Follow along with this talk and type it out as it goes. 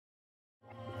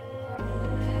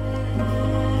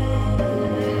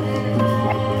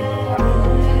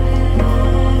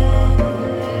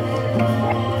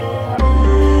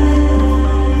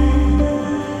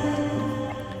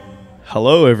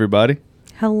Hello, everybody.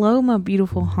 Hello, my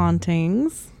beautiful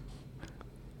hauntings.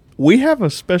 We have a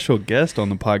special guest on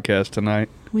the podcast tonight.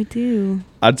 We do.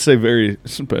 I'd say very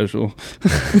special.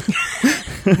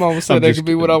 Mama said that could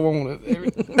be what I wanted.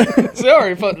 She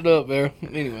already fucked it up there.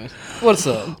 Anyways, what's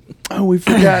up? Oh, we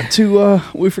forgot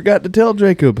to tell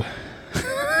Jacob.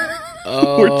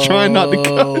 We're trying not to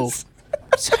cuss.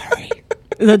 Sorry.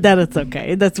 That it's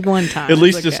okay. That's one time. At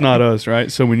least okay. it's not us,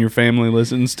 right? So when your family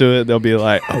listens to it, they'll be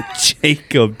like, "Oh,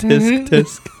 Jacob, tisk,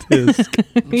 tisk,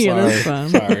 tisk." Yeah, that's fine.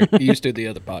 Sorry. You used to the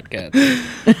other podcast.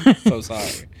 So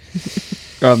sorry.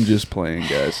 I'm just playing,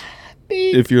 guys.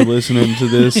 If you're listening to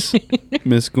this,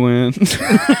 Miss Gwen.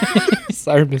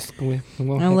 Sorry, Miss Gwen.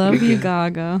 I love you,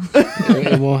 Gaga.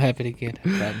 It won't happen again.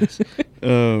 I promise.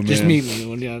 Oh, man. Just mute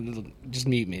me. Just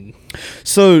mute me.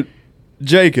 So,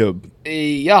 Jacob,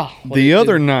 Yeah. the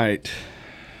other night,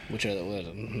 Which other was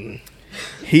it?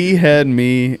 he had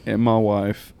me and my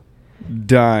wife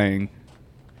dying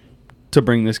to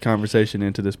bring this conversation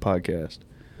into this podcast.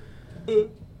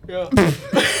 Yeah.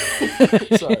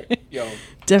 Sorry. Yo.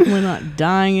 Definitely not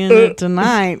dying in it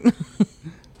tonight.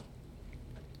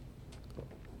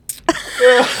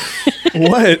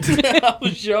 What? I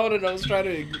was yawning. I was trying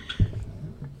to.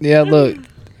 Yeah, look.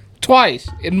 Twice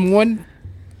in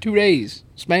 2 days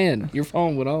span, your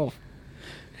phone went off.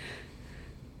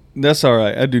 That's all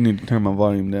right. I do need to turn my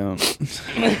volume down.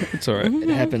 It's all right. It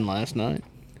happened last night.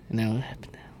 And now it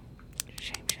happened now.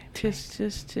 Shame.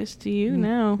 Tisk to you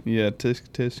now. Yeah, tisk,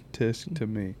 tisk, tisk to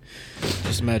me.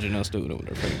 Just imagine us doing it with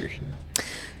our fingers.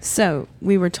 So,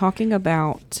 we were talking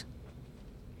about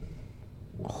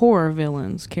horror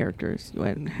villains, characters.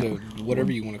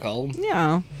 Whatever you want to call them.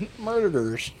 Yeah.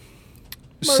 Murderers.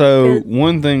 So,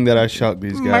 one thing that I shocked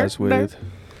these guys with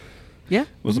Yeah.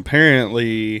 was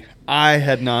apparently I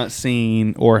had not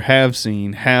seen or have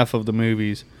seen half of the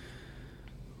movies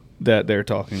that they're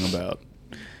talking about.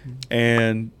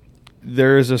 And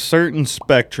there is a certain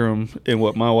spectrum in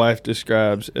what my wife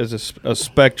describes as a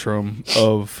spectrum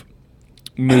of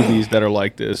movies that are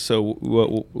like this. So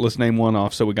let's name one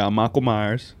off. So we got Michael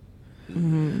Myers.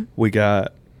 Mm-hmm. We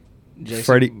got Jason.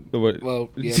 Freddie. Well,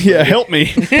 Yeah, help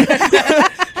me.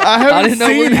 I haven't didn't know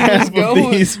where seen you half was of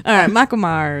going. these. All right, Michael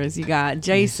Myers. You got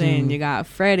Jason. You got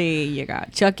Freddy. You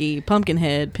got Chucky,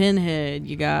 Pumpkinhead, Pinhead.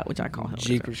 You got, which I call Hellraiser.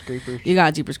 Jeepers Creepers. You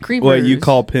got Jeepers Creepers. What you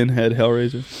call Pinhead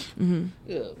Hellraiser? Mm-hmm.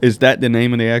 Yeah. Is that the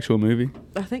name of the actual movie?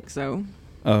 I think so.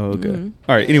 Oh, okay. Mhm.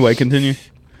 All right. Anyway, continue.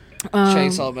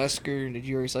 Chainsaw Massacre. Did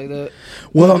you already say that?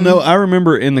 Well, no, I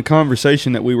remember in the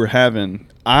conversation that we were having,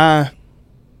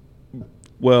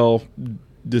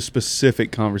 the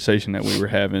specific conversation that we were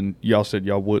having, y'all said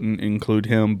y'all wouldn't include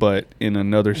him, but in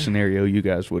another scenario, you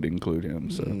guys would include him.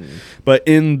 So, but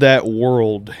in that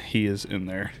world, he is in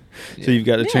there. So you've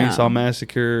got the Yeah. Chainsaw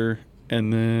Massacre,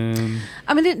 and then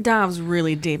I mean, it dives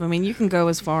really deep. I mean, you can go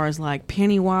as far as like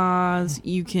Pennywise.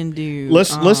 You can do.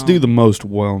 let's do the most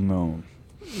well known.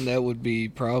 That would be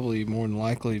probably more than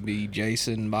likely be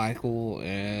Jason, Michael,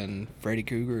 and Freddy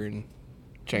Krueger and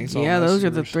Chainsaw Yeah, those are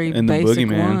the Massacres. three And the basic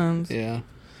Boogeyman. ones. Yeah.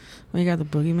 Well, you got the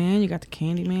Boogeyman. You got the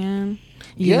Candyman.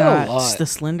 You Yeah, a got lot. the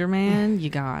Slender Man. You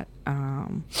got.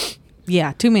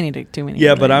 Yeah, too many.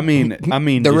 Yeah, but I mean,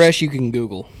 The just- rest you can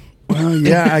Google. Well,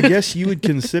 yeah, I guess you would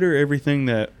consider everything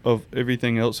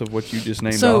else of what you just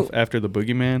named So- off after the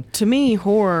Boogeyman. To me,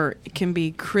 horror, it can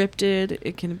be cryptid.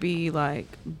 It can be like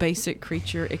basic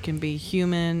creature. It can be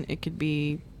human. It could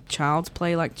be child's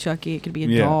play like Chucky. It could be a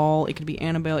Yeah. doll. It could be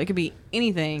Annabelle. It could be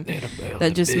anything Annabelle that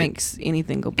the just Big. makes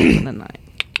anything go boom in the night.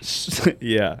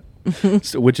 Yeah,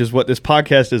 so, which is what this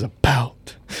podcast is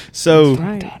about. So,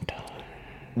 Right.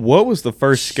 what was the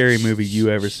first scary movie you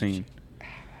ever seen?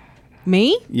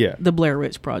 Me? Yeah, The Blair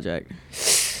Witch Project.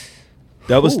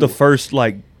 that was the Ooh. first,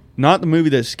 not the movie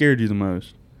that scared you the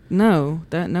most. No,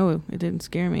 it didn't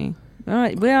scare me. All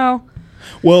right, well,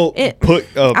 Well,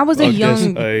 I was a I guess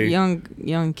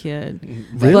young kid.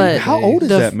 Really? But How old is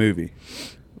the that movie?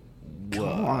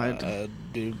 God.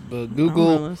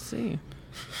 Google. Let's see.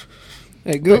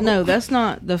 Hey, Google. But no, that's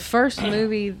not the first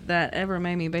movie that ever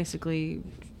made me basically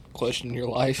Question your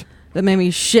life. that made me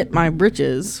shit my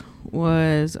britches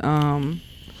was hold on,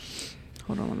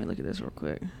 let me look at this real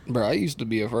quick. Bro, I used to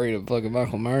be afraid of fucking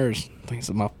Michael Myers. Thanks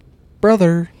to my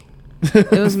brother.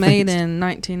 It was made in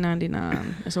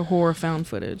 1999. It's a horror found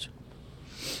footage.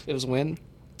 It was when?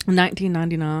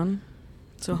 1999.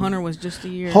 So Hunter was just a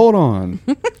year. Hold on,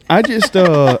 I just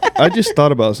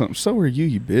thought about something. So are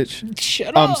you bitch?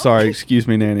 Shut I'm up. sorry. Excuse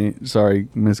me, Nanny. Sorry,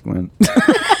 Miss Gwen.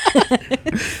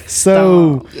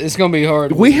 So It's gonna be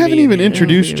hard. we with haven't me even and you.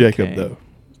 introduced It'll be Jacob okay. though.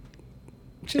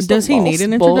 Just Does a he need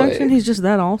an lost boy. introduction? He's just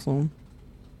that awesome.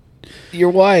 Your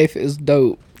wife is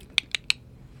dope.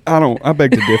 I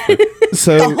beg to differ.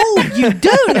 So Oh, you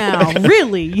do now,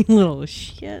 really, you little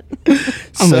shit. I'm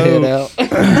So- gonna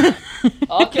head out.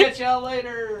 I'll catch y'all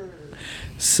later.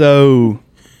 So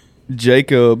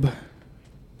Jacob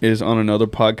is on another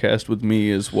podcast with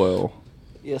me as well.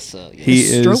 Yes, sir. Yes. He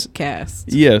is Stroke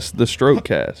cast. yes, the Stroke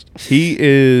Cast. He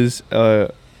is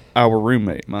our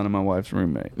roommate, mine and my wife's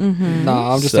roommate.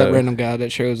 Nah, I'm just So- that random guy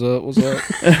that shows up. What's up?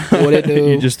 What it do?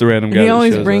 You're just the random guy. He that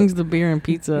always shows brings up. the beer and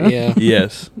pizza. Yeah.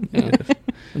 Yes. Yeah.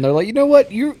 And they're like, you know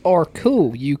what? You are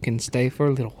cool. You can stay for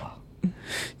a little while.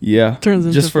 Yeah. Turns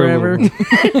into just for forever. A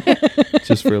little while.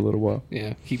 Just for a little while.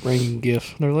 Yeah. Keep bringing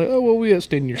gifts. They're like, oh, well, we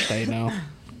extend your stay now.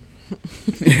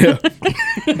 Yeah.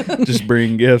 Just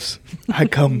bring gifts. I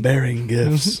come bearing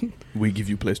gifts. We give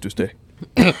you place to stay.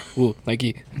 Ooh, thank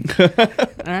you. All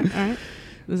right.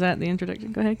 Was that the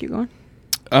introduction? Go ahead, keep going.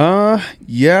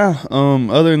 Yeah.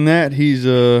 Other than that, he's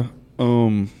a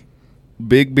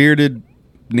big bearded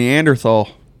Neanderthal.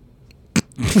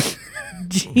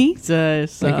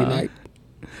 Jesus. Thank you, Mike.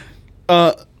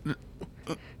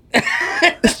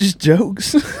 It's just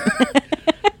jokes.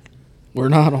 We're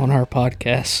not on our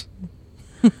podcast.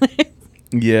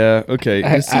 Yeah. Okay.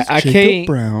 I- This is I Jacob can't-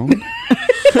 Brown.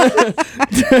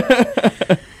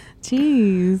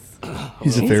 Jeez.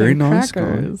 He's a Cheese very and nice guy.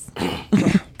 crackers.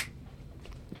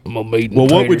 I'm a meat and Well,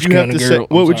 what would taters you have kinda to say? girl.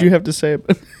 What I'm would you sorry. have to say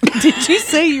about? Did you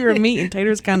say you're a meat and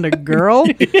taters kind of girl?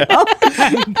 Oh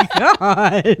my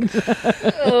god.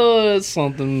 Oh, that's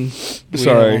something. We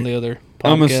Sorry. have on the other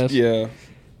I'm podcast. yeah.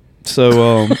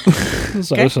 So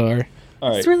So Okay. sorry. all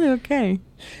right. It's really okay.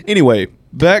 Anyway,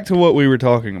 back to what we were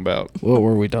talking about. What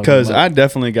were we talking Because I about?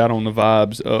 definitely got on the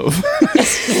vibes of.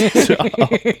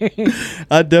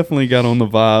 I definitely got on the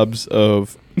vibes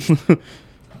of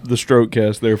the Stroke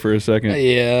Cast there for a second,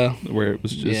 Yeah. where it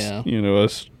was just Yeah.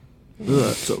 us.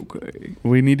 That's okay.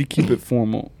 We need to keep it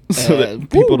formal so that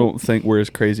people don't think we're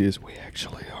as crazy as we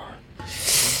actually are.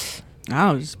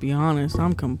 I'll just be honest.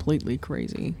 I'm completely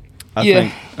crazy.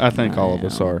 I think all of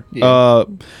us I am. are. Yeah.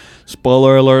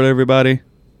 Spoiler alert, everybody.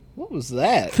 What was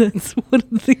that? That's one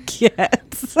of the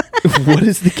cats. What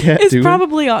is the cat It's doing?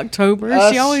 probably October.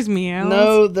 Us- She always meows.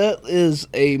 No, that is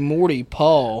a Morty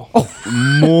paw.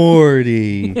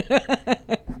 Morty.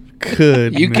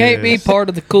 Good. You can't be part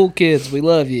of the cool kids. We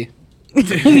love you.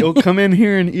 He'll come in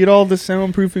here and eat all the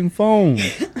soundproofing foam.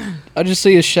 I just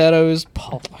see a shadow as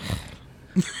paw.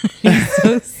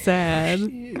 So sad.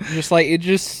 Just like it's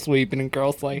just sweeping and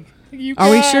girls like. You Are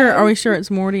we guys. sure? Are we sure it's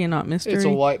Morty and not Mystery? It's a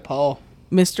white paw.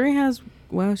 Mystery has.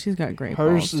 Well, she's got gray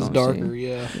Hers paws, is don't darker. she?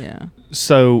 Yeah. Yeah.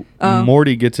 So Oh.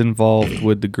 Morty gets involved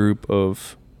with the group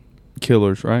of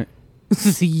killers, right?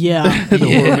 yeah. The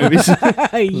horror movies.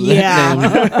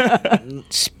 yeah.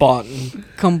 Spawn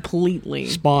Completely.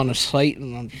 spawn of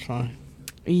Satan. I'm just like.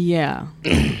 Yeah.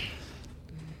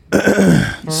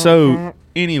 So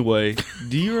anyway,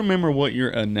 do you remember what your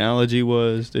analogy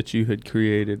was that you had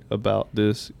created about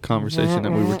this conversation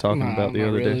that we were talking Nah, about the not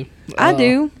other really. day? I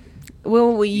do.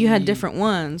 Well, you had different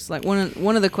ones. Like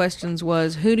one of the questions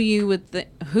was, who do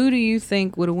you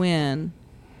think would win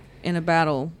in a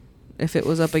battle if it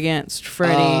was up against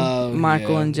Freddy,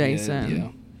 Michael, and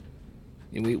Jason?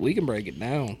 Yeah, we can break it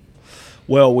down.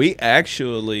 Well, we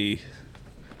actually,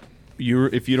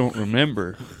 if you don't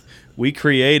remember, we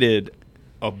created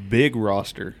a big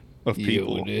roster of Yeah,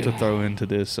 people we did. to throw into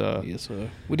this Yes,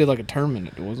 we did like a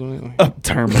tournament, wasn't it?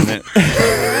 tournament.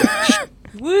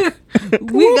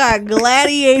 We got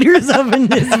gladiators up in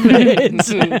this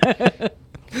bitch.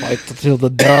 Fight till the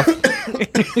death.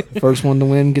 First one to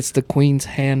win gets the queen's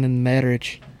hand in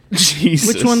marriage. Jesus.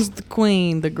 Which one's the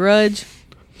queen? The Grudge?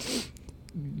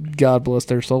 God bless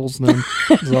their souls. Then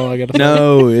that's all I got to say.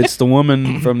 No, it's the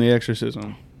woman from The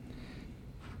Exorcism.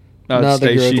 No, the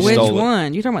Stacey Grudge. Which stole it.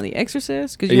 one? You talking about The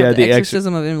Exorcist? Because you Yeah, have the the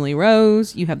Exorcism of Emily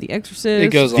Rose. You have The Exorcist. It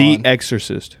goes The on.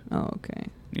 Exorcist. Oh, okay.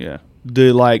 Yeah.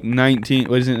 The like 19,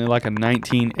 what is it, like a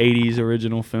 1980s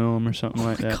original film or something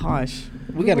like that? Gosh.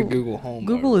 We got to Google home.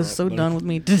 Google is so done with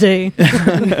me today.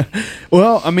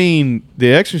 Well, I mean,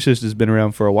 The Exorcist has been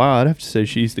around for a while. I'd have to say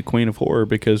she's the queen of horror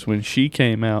because when she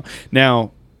came out,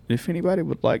 now, if anybody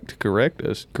would like to correct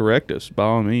us by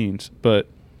all means. But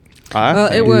I It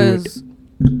think- was.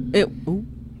 Ooh,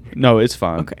 no, it's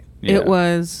fine. okay. Yeah. It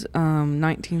was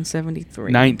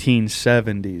 1973.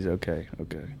 1970s. Okay.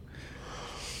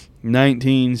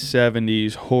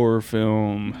 1970s horror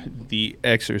film, The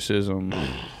Exorcism,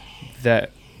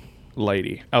 that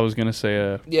lady. I was gonna say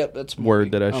a Yep, that's Morty.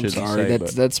 word that I I'm shouldn't sorry, say.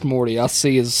 that's Morty. I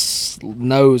see his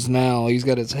nose now. He's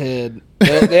got his head.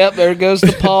 Yep, there goes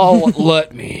the paw.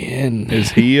 Let me in.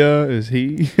 Is he?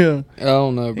 I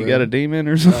don't know, bro. he got a demon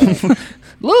or something?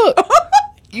 Look,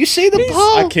 you see the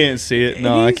paw? I can't see it.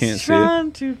 No, I can't see it. He's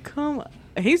trying to come.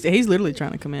 He's literally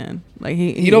trying to come in. Like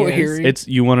he don't is. hear him. It's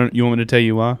you want me to tell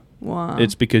you why? Why?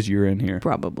 It's because you're in here.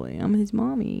 Probably. I'm his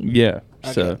mommy. Yeah.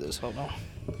 I So got this. Hold on.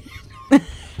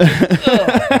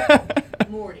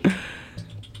 Morty.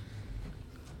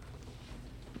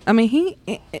 I mean,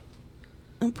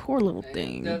 poor little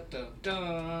thing.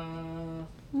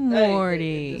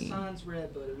 Morty. The sign's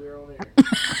red, buddy. We're on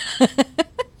air.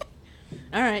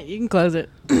 All right, you can close it.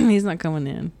 He's not coming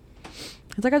in.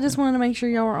 It's like I just wanted to make sure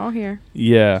y'all were all here.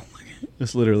 yeah,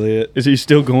 that's literally it. Is he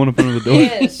still going up under the door?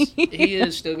 Yes, he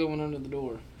is still going under the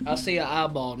door. I see an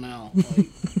eyeball now. Like,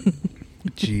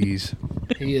 Jeez.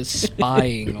 he is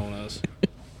spying on us.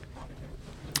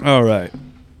 All right.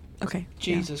 Okay.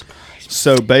 Jesus Christ.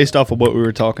 So based off of what we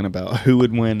were talking about, who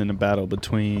would win in a battle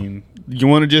between? You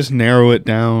want to just narrow it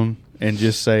down and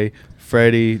just say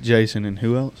Freddy, Jason, and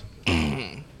who else?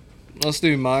 Let's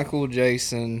do Michael,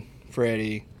 Jason,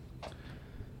 Freddy.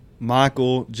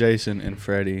 Michael, Jason, and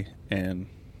Freddy, and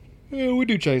Yeah, we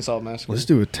do Chainsaw Massacre. let's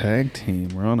do a tag team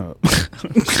run up.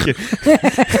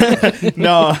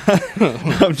 No,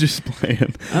 I'm just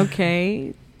playing.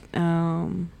 Okay.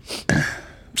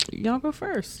 Y'all go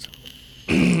first.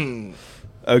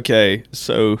 Okay,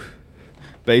 so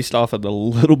based off of the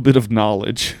little bit of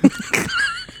knowledge,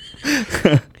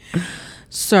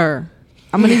 Sir,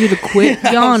 I'm going to need you to quit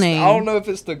yawning. I don't know if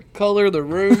it's the color of the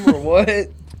room or what.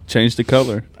 change the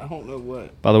color. I don't know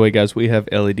what. By the way, guys, we have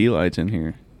LED lights in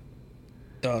here.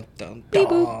 Dun, dun, Beep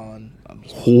boop. dun. I'm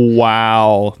just-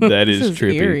 Wow, that This is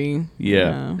trippy. eerie.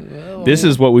 Yeah. Well, This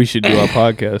is what we should do our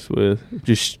podcast with.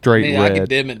 Just straight I can red.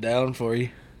 dim it down for you.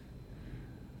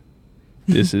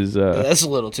 This is That's a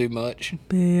little too much.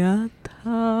 Beata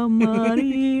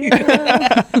Maria.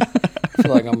 I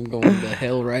feel like I'm going to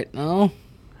hell right now.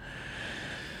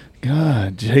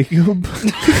 God, Jacob.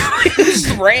 It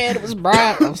was red. It was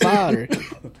bright outside.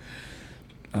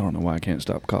 I don't know why I can't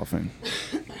stop coughing.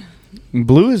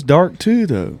 Blue is dark too,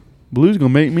 though. Blue's gonna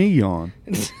make me yawn.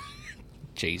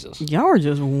 Jesus. Y'all are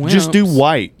just wimps. Just do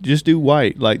white. Just do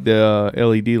white, like the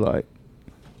LED light.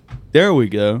 There we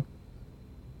go.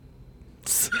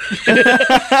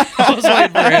 I was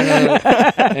waiting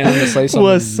for Anna to say something.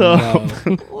 What's up?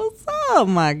 No. What's up,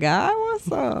 my guy?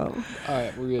 What's up? All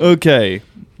right, we're good. Okay.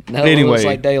 Now it Anyway. looks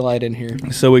like daylight in here.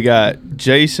 So we got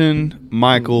Jason,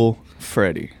 Michael,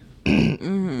 Freddy.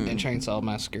 And Chainsaw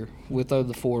Massacre with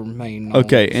the four main.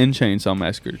 Okay, ones. and Chainsaw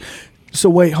Massacre. So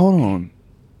wait, hold on.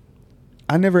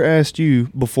 I never asked you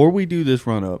before we do this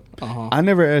run up. Uh-huh. I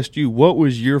never asked you what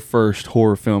was your first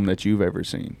horror film that you've ever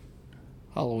seen,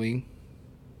 Halloween.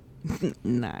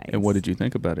 Nice. and what did you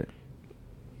think about it?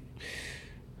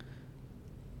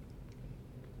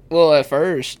 Well, at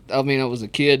first, I mean, I was a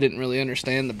kid, didn't really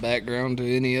understand the background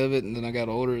to any of it, and then I got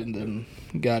older and then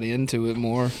got into it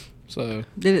more. So,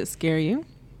 Did it scare you?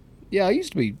 yeah, I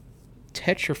used to be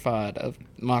petrified of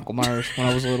Michael Myers when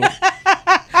I was little.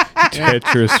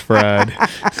 Tetris fried.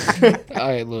 All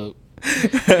right, look.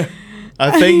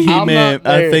 I think he I'm meant.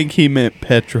 not I there. think he meant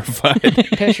petrified.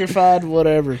 Petrified,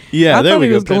 whatever. Yeah, I there thought we he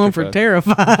go. was going for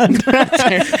petrified.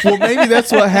 terrified. Well, maybe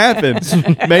that's what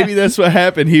happened. Maybe that's what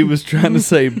happened. He was trying to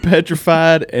say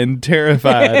petrified and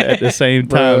terrified at the same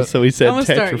time, Bro, so he said I'm gonna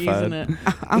start tetrified. using it.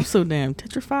 I'm so damn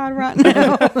tetrified right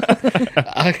now.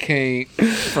 I can't.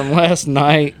 From last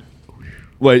night,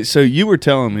 Wait, so you were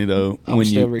telling me though I'm when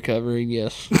still you recovering,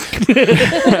 yes.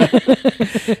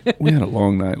 we had a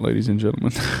long night, ladies and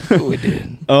gentlemen. We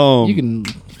did. Um, You can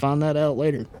find that out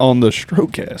later. on the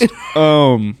Strokecast.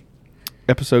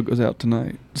 Episode goes out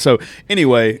tonight. So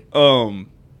anyway,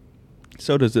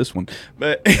 so does this one.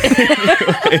 But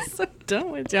I'm so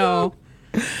done with y'all.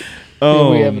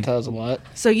 Yeah, we advertise a lot.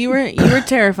 So you were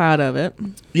terrified of it.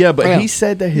 yeah, but Yeah. he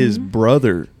said that his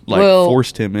brother Well-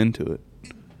 forced him into it.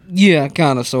 Yeah,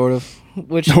 kind of, sort of.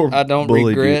 Which Or I don't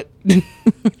bullied you. regret. Did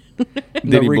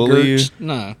he bully you?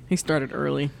 No. He started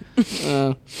early.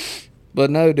 But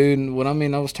no, dude. When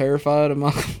I was terrified of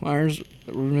Michael Myers.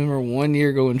 I remember one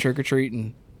year going trick or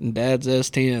treating in Dad's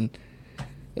S10.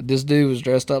 This dude was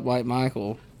dressed up like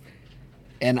Michael,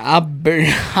 and I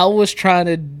was trying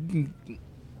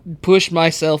to push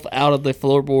myself out of the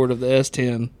floorboard of the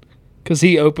S10 because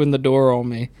he opened the door on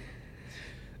me.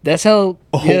 That's how.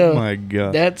 Oh yeah, my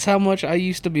god! That's how much I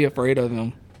used to be afraid of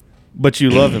him. But you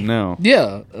love him now.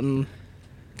 Yeah,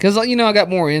 because I got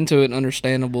more into it and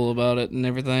understandable about it and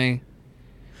everything.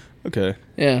 Okay.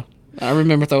 Yeah, I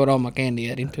remember throwing all my candy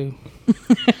at him too.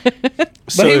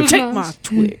 So, he was Take nice. my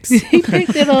Twix. He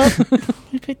picked it up.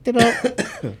 He picked it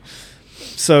up.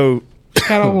 so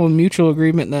Kind of a mutual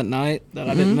agreement that night that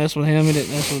I didn't mess with him. He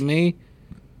didn't mess with me.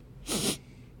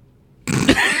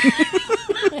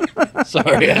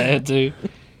 Sorry, I had to.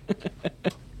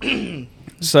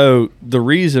 So the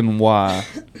reason why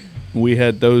we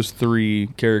had those 3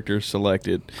 characters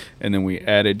selected, and then we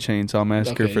added Chainsaw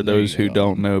Massacre Okay, for there those you who go.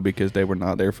 don't know because they were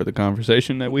not there for the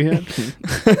conversation that we had.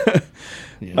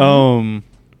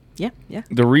 Yeah. Yeah.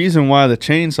 The reason why the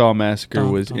Chainsaw Massacre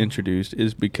Dun, was dun. introduced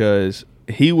is because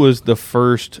he was the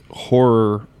first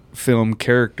horror film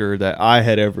character that I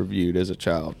had ever viewed as a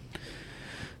child.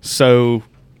 So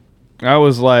I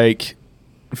was like,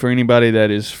 for anybody that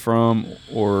is from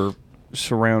or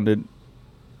surrounded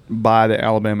by the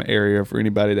Alabama area, for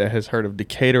anybody that has heard of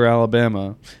Decatur,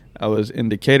 Alabama, I was in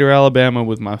Decatur, Alabama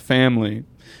with my family,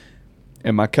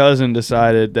 and my cousin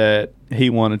decided that he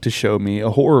wanted to show me a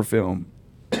horror film.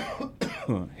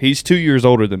 He's 2 years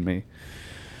older than me.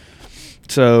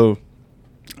 So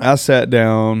I sat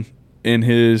down in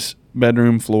his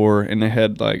bedroom floor, and they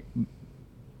had like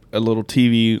a little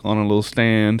TV on a little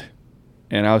stand,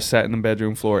 and I was sat in the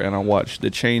bedroom floor and I watched the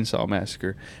Chainsaw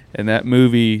Massacre, and that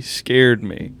movie scared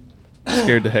me.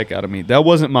 Scared the heck out of me. That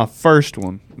wasn't my first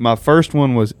one. My first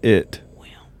one was It.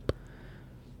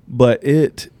 But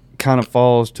It kind of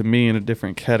falls to me in a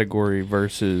different category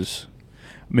versus,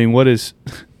 I mean, what is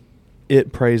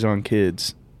It preys on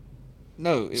kids?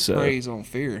 No, it So- preys on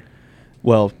fear.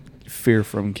 Well, fear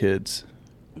from kids.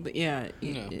 But yeah.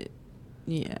 No.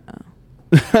 Yeah.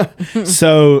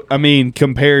 So, I mean,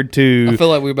 compared to I feel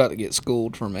like we're about to get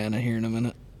schooled from Anna here in a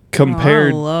minute.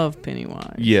 compared Oh, I love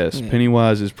Pennywise. yes, Yeah.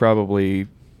 Pennywise is probably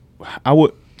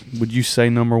would you say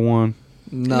number 1?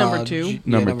 Nah, Number 2.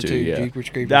 Number two, yeah. Jeepers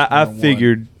Creepers That I number one.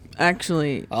 figured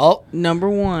Actually, Oh, number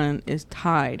 1 is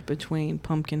tied between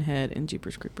Pumpkinhead and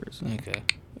Jeepers Creepers. okay.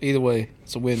 Either way,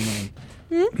 it's a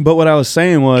win-win. but what I was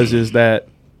saying is that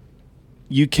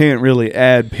you can't really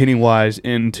add Pennywise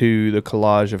into the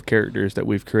collage of characters that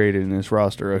we've created in this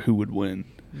roster of who would win.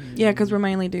 Yeah, because we're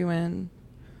mainly doing,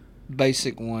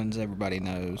 Basic ones everybody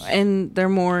knows. and they're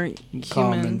more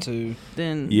Common human too.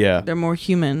 than, Yeah. they're more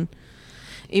human.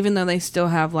 Even though they still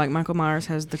have, like, Michael Myers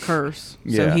has the curse,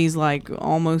 so Yeah. he's like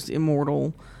almost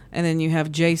immortal. And then you have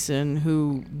Jason,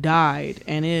 who died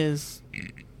and is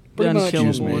Pretty much. unkillable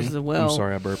Excuse me. as well. I'm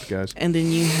sorry I burped, guys. And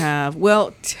then you have,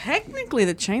 well, technically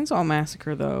the Chainsaw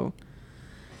Massacre, though.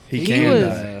 He He can was,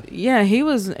 die. yeah, he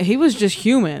was just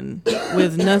human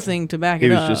with nothing to back He it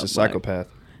was up. just a like- psychopath.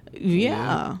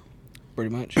 yeah. Pretty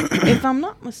much. If I'm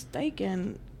not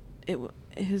mistaken,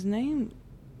 his name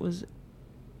was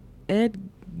Ed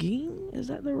Gein. Is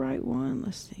that the right one?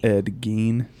 Let's see. Ed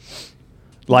Gein.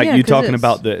 Like Yeah, you 'cause talking it's-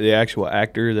 about the actual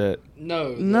actor that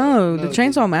No. No, the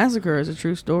Chainsaw Massacre is a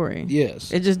true story.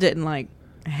 Yes. It just didn't like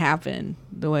happen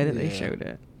the way that they Yeah. showed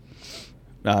it.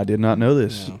 I did not know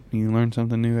this. No. You learn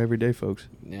something new every day, folks.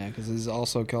 Yeah, because it's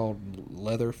also called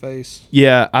Leatherface.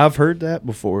 Yeah, I've heard that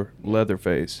before.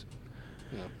 Leatherface.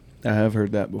 Yeah. I have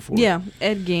heard that before. Yeah,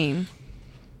 Ed Gein.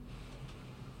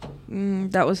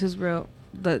 That was his real.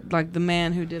 The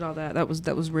man who did all that. That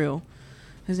was real.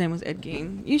 His name was Ed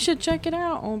Gein. You should check it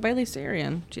out on Bailey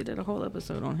Sarian. She did a whole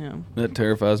episode on him. That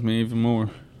terrifies me even more.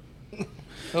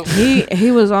 Oh.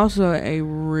 He was also a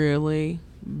really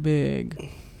big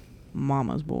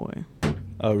mama's boy.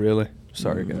 Oh, really?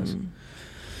 Sorry, guys. Mhm.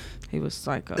 He was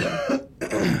psycho.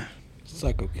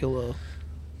 Psycho Killer.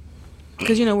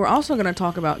 Because, we're also going to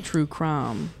talk about true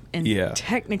crime. And Yeah.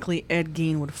 technically, Ed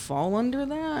Gein would fall under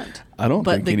that. I don't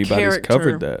But think the anybody's covered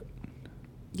character- that.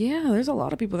 Yeah, there's a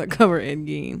lot of people that cover Ed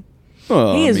Gein.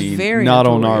 Well, He I is mean, very not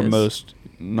on our notorious.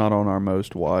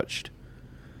 most watched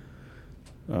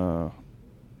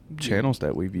channels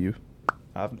that we view.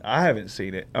 I haven't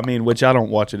seen it. I mean, which I don't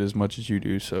watch it as much as you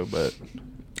do. So, but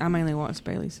I mainly watch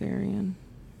Bailey Sarian.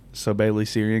 so Bailey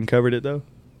Sarian covered it though.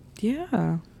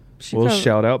 Yeah. She Well, covered-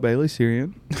 shout out Bailey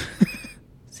Sarian.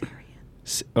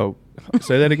 Sarian. Oh,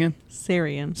 say that again.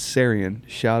 Sarian. Sarian.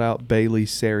 Shout out Bailey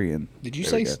Sarian. Did you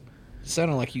There we say? go. It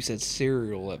sounded like you said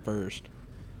cereal at first.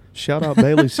 Shout out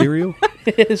Bailey Cereal.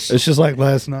 It's just like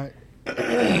last night.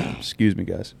 Excuse me,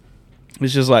 guys.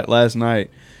 It's just like last night.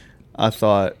 I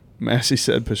thought Massey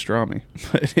said pastrami,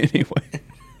 but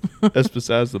anyway, that's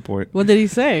besides the point. What did he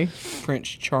say? Prince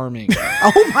Charming.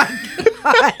 Oh my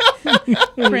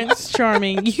God. Prince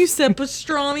Charming. You said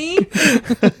pastrami?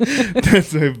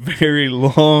 That's a very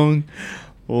long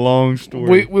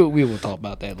story. we will talk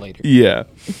about that later. Yeah.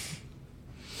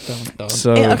 Dun, dun.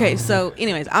 So Okay, so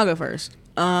anyways, I'll go first.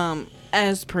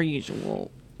 As per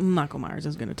usual, Michael Myers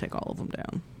is going to take all of them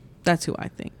down. That's who I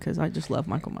think, because I just love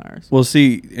Michael Myers. Well,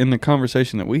 see, in the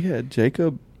conversation that we had,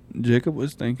 Jacob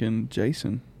was thinking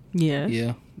Jason. Yes.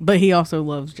 Yeah. But he also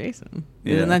loves Jason.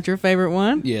 Yeah. Isn't that your favorite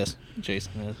one? Yes.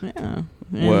 Jason is. Yeah.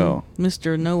 And Well.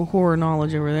 Mr. No Horror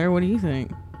Knowledge over there, what do you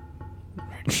think?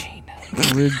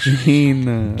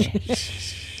 Regina.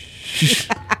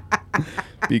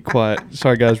 Be quiet.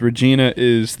 Sorry, guys. Regina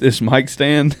is this mic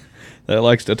stand that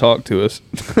likes to talk to us.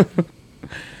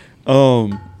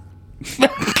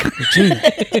 Regina.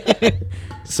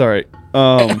 Sorry.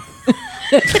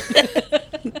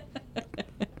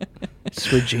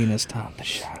 It's Regina's time to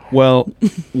shine. Well,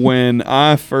 when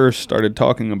I first started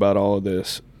talking about all of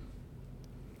this,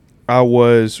 I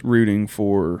was rooting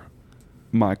for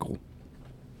Michael.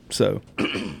 So,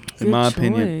 in my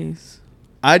opinion,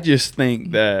 I just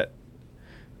think that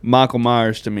Michael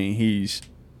Myers, to me, he's,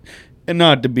 and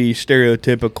not to be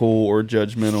stereotypical or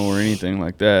judgmental or anything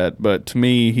like that, but to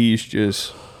me, he's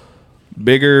just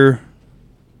bigger.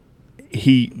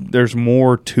 There's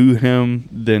more to him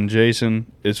than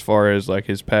Jason as far as like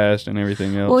his past and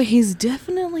everything else. Well, he's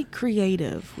definitely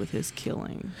creative with his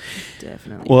killing.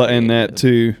 Definitely. Well, and creative. that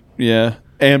too, yeah.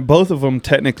 And both of them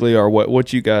technically are what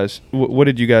did you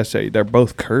guys say? They're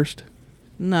both cursed?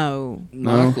 No.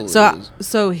 Michael is.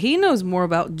 So he knows more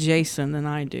about Jason than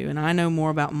I do, and I know more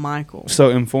about Michael. So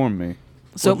inform me.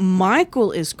 So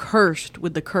Michael is cursed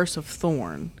with the curse of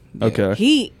Thorn. Yeah. Okay.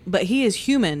 He is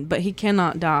human, but he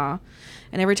cannot die.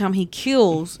 And every time he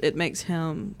kills, it makes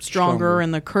him stronger.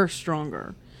 And the curse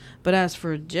stronger. But as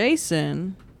for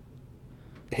Jason,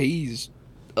 He's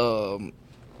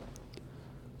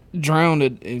drowned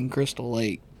in Crystal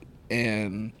Lake,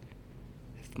 and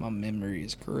if my memory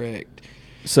is correct,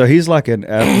 So he's like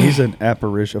he's an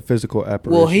apparition, a physical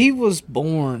apparition. well, he was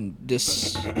born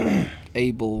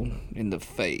disabled in the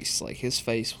face. Like, his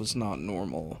face was not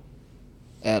normal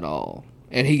at all,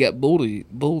 and he got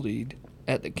bullied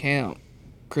at the camp,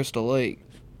 Crystal Lake,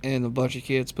 and a bunch of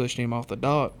kids pushed him off the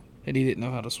dock, and he didn't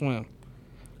know how to swim.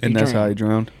 and that's how he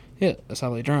drowned. Yeah, that's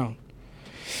how they drowned.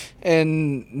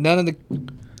 And none of the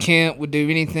camp would do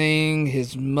anything.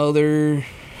 His mother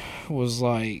was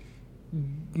like,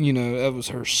 that was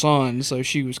her son, so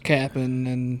she was capping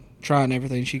and trying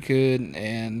everything she could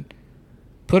and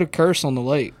put a curse on the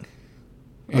lake.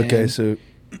 Okay, And so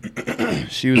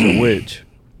she was a witch.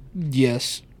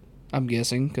 yes, I'm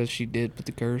guessing, because she did put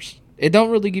the curse. It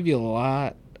don't really give you a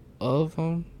lot of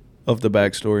them. Of the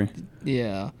backstory.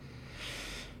 Yeah.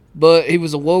 But he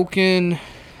was awoken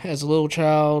as a little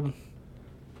child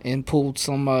and pulled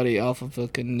somebody off of a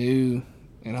canoe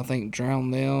and I think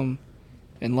drowned them.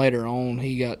 And later on,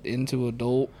 he got into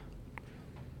adult.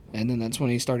 And then that's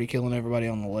when he started killing everybody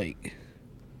on the lake.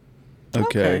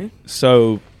 Okay.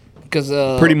 So Cause,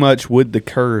 pretty much with the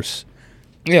curse,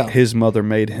 yeah. his mother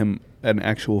made him an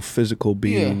actual physical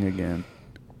being again.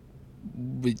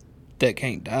 That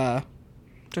can't die,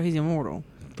 so he's immortal.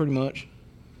 pretty much.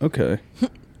 Okay.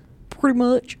 Pretty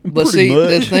much. But Pretty see, much.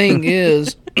 the thing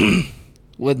is,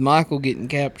 with Michael getting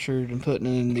captured and putting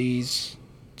in these,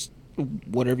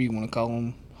 whatever you want to call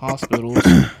them, hospitals,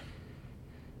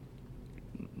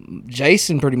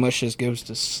 Jason pretty much just goes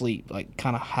to sleep, like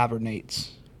kind of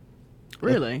hibernates.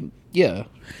 Really? Yeah.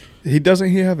 He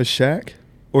have a shack?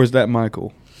 Or is that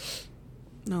Michael?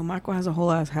 No, Michael has a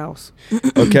whole ass house.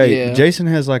 Okay, Yeah. Jason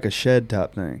has like a shed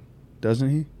type thing, doesn't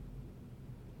he?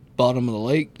 Bottom of the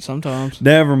lake sometimes.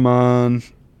 Never mind.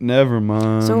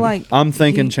 So, like, I'm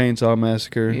thinking he- Chainsaw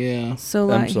Massacre. Yeah. So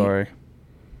like I'm sorry.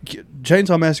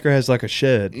 Chainsaw Massacre has like a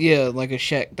shed. Yeah, like a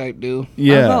shack type deal.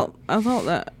 Yeah. I thought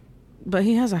that, but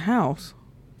he has a house.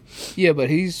 Yeah, but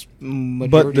he's majority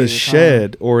But of the time-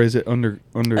 shed, or is it under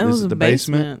It was is it a the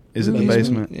basement? basement. Is it the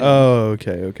Basement, basement? yeah. Oh,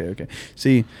 okay.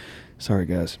 See, sorry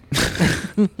guys. I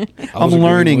I'm was agreeing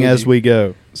learning with as you. we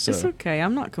go. So It's okay.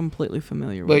 I'm not completely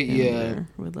familiar But with him yeah. there,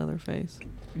 with Leatherface.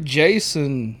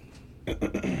 Jason,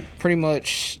 pretty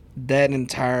much that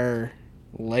entire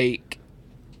lake,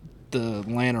 the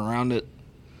land around it,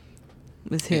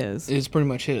 It's his. is pretty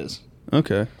much his.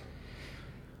 okay.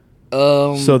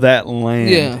 So So that land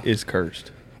yeah. is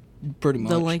cursed. pretty much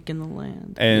The lake and the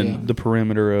land. And Yeah. the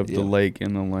perimeter of the Yeah. lake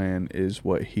and the land is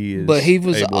what he is. But he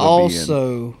was able to be in.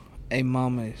 also a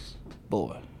mama's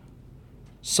boy.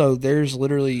 So there's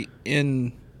literally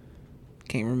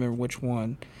can't remember which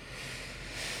one,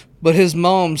 but his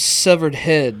mom's severed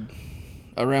head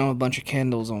around a bunch of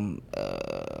candles on.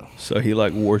 So he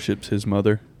like worships his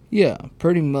mother. Yeah,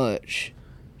 pretty much.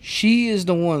 She is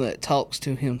the one that talks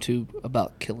to him too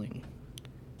about killing.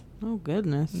 Oh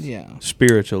goodness. Yeah.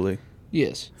 Spiritually.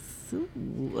 Yes.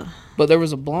 Ooh. But there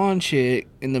was a blonde chick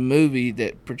in the movie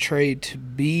that portrayed to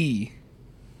be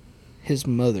his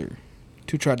mother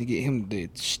to try to get him to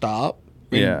stop.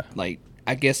 And, Yeah. like,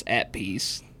 I guess at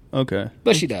peace. Okay.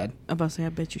 But she died. I'm about to say, I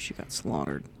bet you she got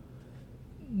slaughtered.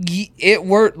 It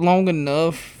worked long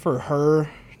enough for her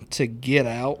to get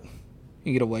out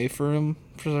and get away from him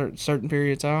for a certain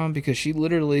period of time because she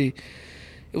literally,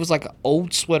 it was like an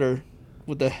old sweater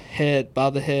with the head, by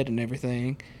the head and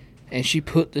everything. And she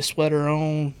put the sweater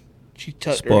on. She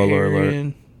tucked her Spoiler hair alert.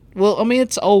 in. Well, I mean,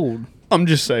 it's old. I'm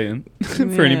just saying for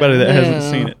Yeah. anybody that hasn't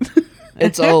Yeah. seen it.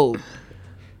 It's old.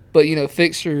 But, you know,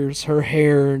 fixtures her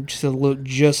hair to look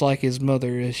just like his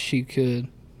mother as she could.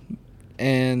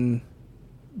 And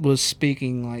was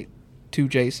speaking, like, to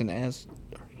Jason as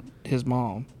his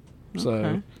mom. So,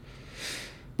 Okay.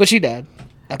 but she died.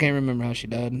 I can't remember how she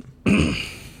died.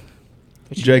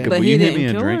 But she Jacob, died. But will he you hit didn't me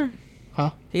a kill drink? her?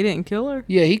 Huh? He didn't kill her?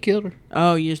 Yeah, he killed her.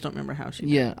 Oh, you just don't remember how she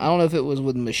died. Yeah, I don't know if it was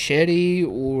with machete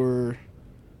or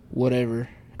whatever.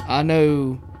 I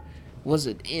know, was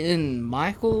it in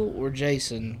Michael or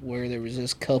Jason where there was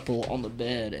this couple on the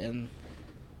bed and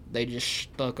they just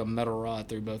stuck a metal rod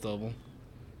through both of them?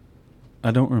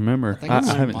 I don't remember. think I it's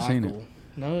in haven't seen it. Michael.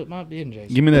 No, it might be in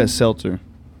Jason. Give me that seltzer.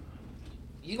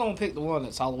 You gonna pick the one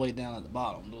that's all the way down at the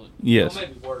bottom, do it? Yes. Don't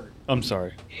make me work. I'm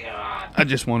sorry. I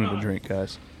just wanted a drink,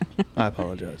 guys. I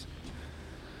apologize.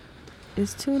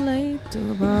 It's too late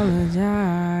to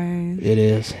apologize. It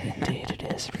is. Indeed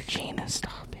it is. Regina,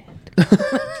 stop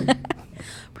it.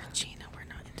 Regina, we're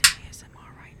not into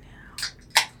ASMR right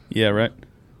now. Yeah, right?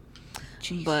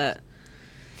 But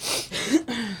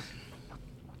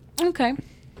okay.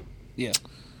 Yeah.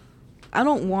 I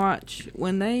don't watch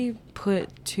when they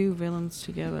put two villains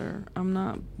together. I'm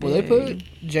not big. Well, they put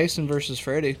Jason versus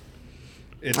Freddy.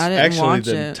 It's I didn't actually watch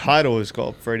the it. title is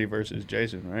called Freddy versus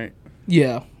Jason, right?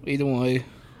 Yeah. Either way,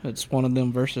 it's one of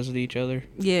them versus each other.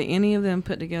 Yeah, any of them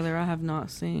put together, I have not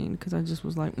seen because I just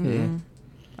was like,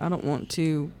 I don't want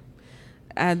to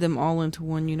add them all into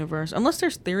one universe unless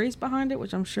there's theories behind it,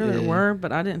 which I'm sure there Yeah. were,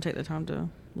 but I didn't take the time to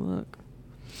look.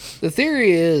 The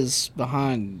theory is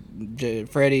behind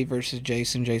Freddy versus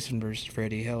Jason, Jason versus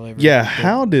Freddy. However, Yeah,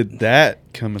 how did that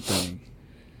come a thing?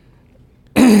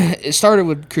 it started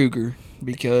with Kruger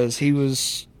because he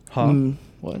was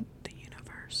what? The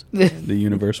universe. The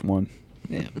universe won.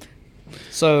 Yeah.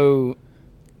 So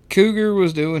Cougar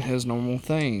was doing his normal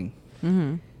thing.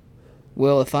 Mm-hmm.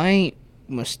 Well, if I ain't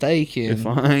mistaken, If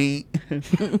I ain't.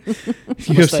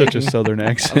 You have such a southern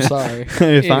accent. I'm sorry.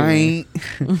 If I Anyway.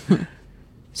 ain't.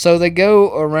 So they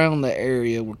go around the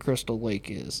area where Crystal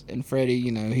Lake is, and Freddy,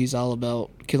 you know, he's all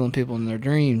about killing people in their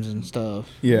dreams and stuff.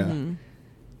 Yeah. Mm-hmm.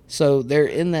 So they're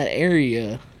in that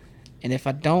area, and if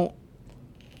I don't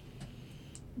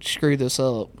screw this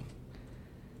up,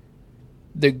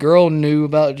 the girl knew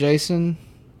about Jason,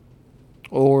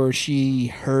 or she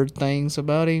heard things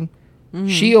about him. Mm-hmm.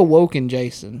 She awoken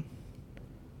Jason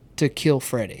to kill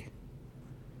Freddy.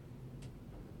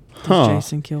 Does Huh.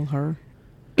 Jason kill her?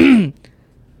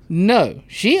 No,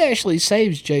 she actually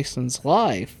saves Jason's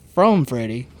life from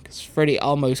Freddy, because Freddy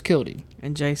almost killed him.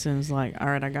 And Jason's like, all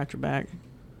right, I got your back.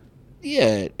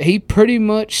 Yeah, he pretty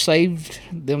much saved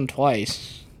them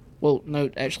twice. Well, no,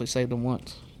 actually saved them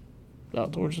once.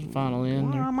 About towards the final end.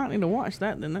 Well, I There. might need to watch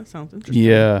that then. That sounds interesting.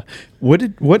 Yeah.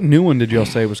 What new one did y'all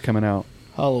say was coming out?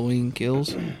 Halloween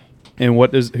Kills. And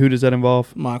who does that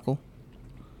involve? Michael.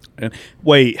 And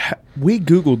wait, we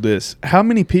googled this. How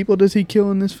many people does he kill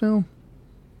in this film?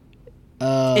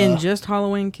 In just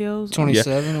Halloween Kills?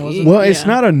 27, was it? Well, it's Yeah.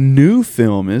 not a new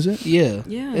film, is it? Yeah.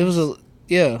 Yeah. It was a,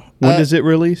 yeah. When does it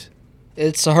release?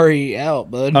 It's already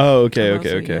out, bud. Oh, okay, Oh, okay,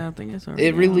 so, okay. Yeah, I think it's already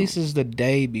It out. releases the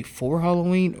day before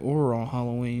Halloween or on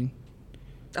Halloween.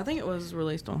 I think it was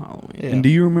released on Halloween. Yeah. And do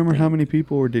you remember how many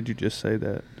people, or did you just say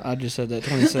that? I just said that,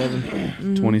 27.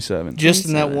 Mhm. 27. Just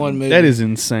in that 27. one movie. That is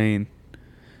insane.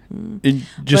 And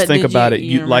just But think did about it.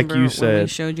 You Like remember you when we said.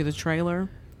 showed you the trailer,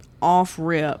 off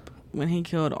rip when he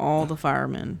killed all the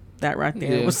firemen. That right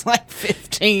there Yeah. was like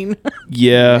 15.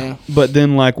 Yeah, Yeah. but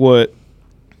then like what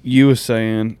you was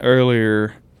saying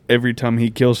earlier, every time he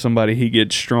kills somebody, he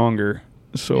gets stronger.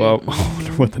 So Yeah. I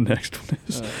wonder what the next one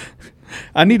is.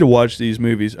 I need to watch these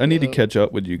movies. I need to Yeah. catch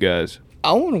up with you guys.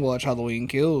 I want to watch Halloween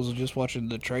Kills just watching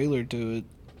the trailer to it.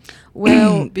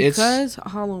 Well, It's- because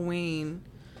Halloween,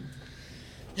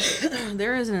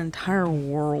 there is an entire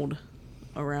world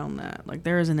around that. Like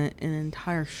there is an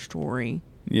entire story.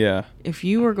 Yeah. If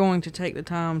you were going to take the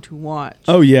time to watch,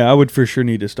 Oh yeah, I would for sure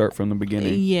need to start from the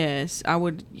beginning. yes, I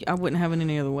would. I wouldn't have it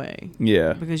any other way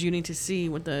Yeah. because you need to see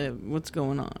what's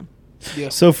going on. Yeah.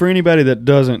 So for anybody that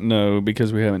doesn't know,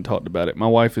 because we haven't talked about it, my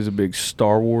wife is a big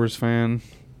Star Wars fan.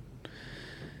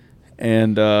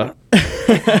 And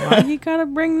Why you gotta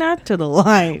bring that to the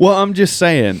light? well, I'm just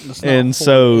saying. That's not And horror.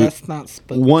 so That's not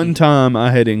spooky. one time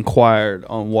I had inquired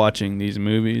on watching these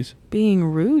movies. Being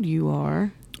rude, you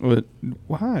are. But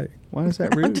why? Why is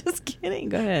that I'm rude? just kidding.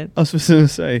 Go ahead. I was just going to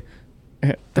say,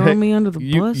 Throw me under the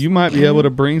you, bus. you might be man. able to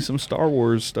bring some Star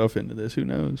Wars stuff into this. Who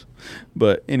knows?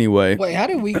 But anyway, Wait, how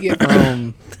did we get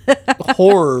from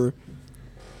horror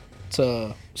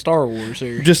to Star Wars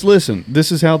here? just listen.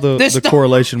 This is how the This don't-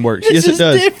 correlation works. this Yes, it is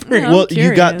does. different. Yeah, Well, I'm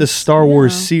you got the curious. Star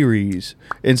Wars Yeah. series.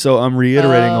 And so I'm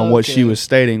reiterating on what she Okay. was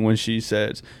stating when she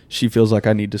says she feels like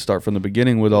I need to start from the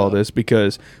beginning with all this,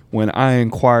 because when I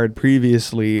inquired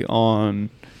previously on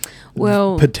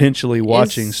Well, potentially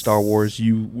watching is- Star Wars,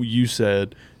 you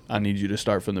said I need you to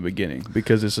start from the beginning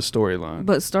because it's a storyline.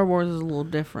 but Star Wars is a little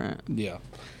different. Yeah.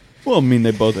 Well, I mean,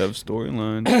 they both have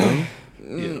storylines. So.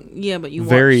 Yeah, but you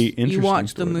Very watch, interesting you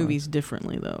watch the storyline. movies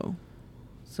differently though.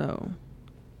 So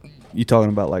You talking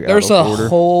about like There's out a of order?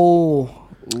 whole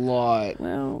lot.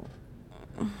 well,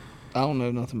 I don't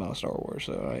know nothing about Star Wars,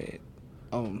 so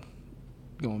I'm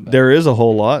going back. There is a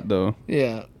whole lot though.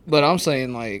 Yeah, but I'm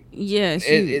saying like, yes,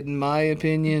 in my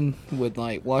opinion, with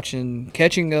like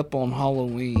catching up on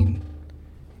Halloween,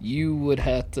 you would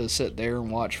have to sit there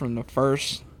and watch from the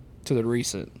first to the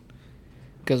recent,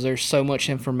 because there's so much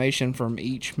information from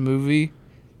each movie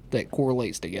that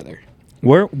correlates together.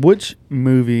 Which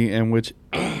movie and which?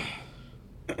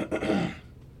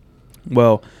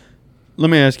 Well, let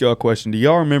me ask y'all a question. Do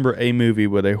y'all remember a movie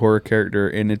with a horror character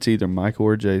and it's either Michael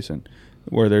or Jason,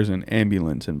 where there's an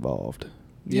ambulance involved?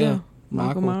 yeah,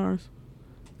 Michael Myers.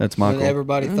 That's When Michael.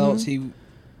 everybody thought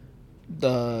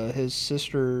Mhm. his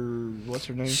sister, what's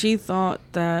her name? She thought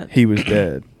that He was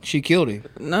dead. She killed him.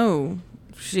 no,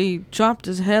 she chopped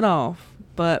his head off.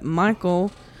 But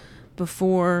Michael,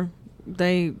 before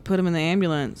they put him in the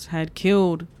ambulance, had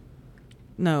killed.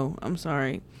 No, I'm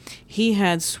sorry. He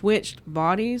had switched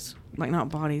bodies, like not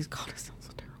bodies. God, it sounds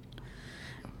so terrible.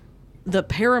 The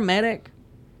paramedic,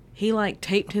 he like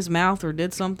taped his mouth or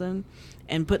did something,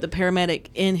 and put the paramedic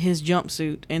in his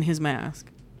jumpsuit and his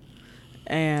mask.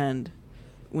 And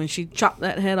when she chopped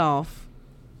that head off,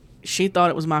 she thought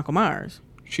it was Michael Myers.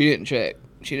 She didn't check.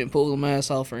 She didn't pull the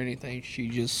mask off or anything. She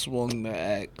just swung the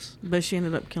axe. But she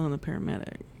ended up killing the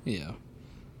paramedic. Yeah.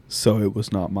 So it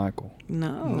was not Michael.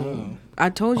 No. I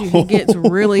told you he gets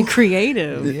really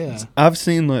creative. Yeah. I've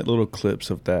seen like little clips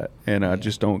of that, and I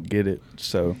just don't get it.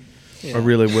 So Yeah. I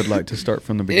really would like to start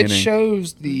from the It beginning.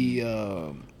 shows the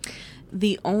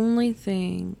The only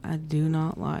thing I do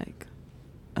not like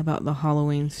about the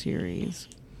Halloween series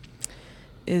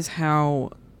is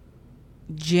how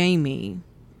Jamie,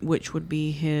 which would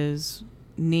be his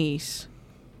niece,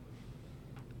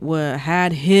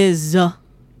 had his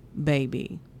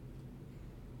baby.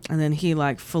 And then he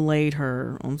like filleted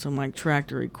her on some like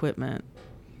tractor equipment.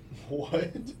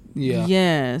 What? yeah.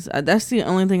 Yes, that's the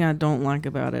only thing I don't like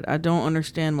about it. I don't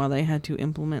understand why they had to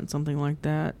implement something like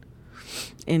that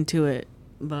into it,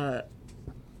 but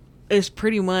it's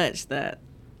pretty much that.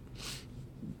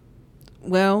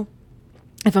 Well,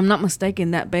 if I'm not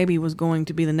mistaken, that baby was going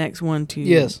to be the next one to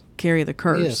Yes. carry the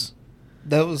curse. Yes.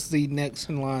 That was the next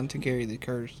in line to carry the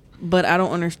curse. But I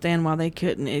don't understand why they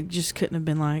couldn't. It just couldn't have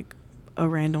been like a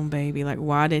random baby. Like,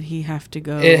 why did he have to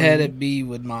go? It had to and- be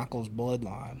with Michael's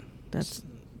bloodline. That's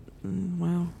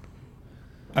well.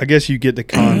 I guess you get the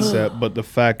concept, but the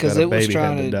fact 'Cause that a it was baby had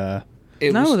trying to to- die.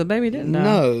 It No, was, the baby didn't die.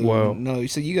 No, Whoa. no.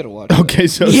 So you got to watch. it. Okay,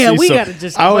 so Yeah, see, we so gotta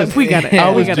just. I was we gotta. I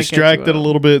I we was gotta catch you distracted a up.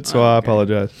 little bit, so I Okay.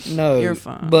 apologize. No, You're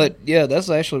fine. But yeah,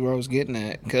 that's actually where I was getting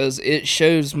at, because it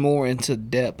shows more into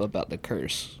depth about the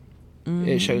curse. Mhm.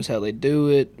 It shows how they do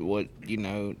it. What you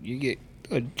get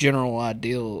a general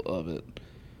idea of it.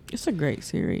 It's a great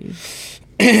series.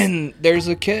 And there's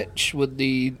a catch with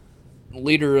the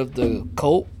leader of the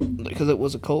cult, because it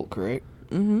was a cult, correct?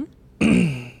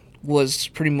 Mm-hmm. Was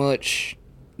pretty much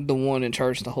the one in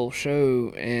charge of the whole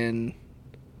show and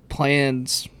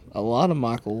plans a lot of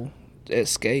Michael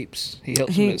escapes. He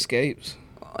helps him escapes.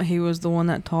 He was the one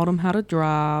that taught him how to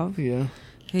drive. Yeah.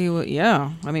 He was,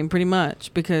 yeah. I mean, pretty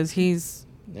much because he's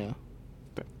Yeah.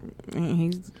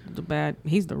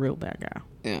 He's the real bad guy.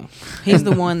 Yeah. He's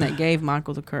the one that gave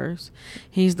Michael the curse.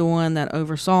 He's the one that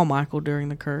oversaw Michael during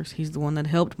the curse. He's the one that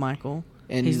helped Michael.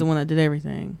 And He's the one that did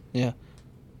everything. Yeah.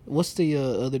 What's the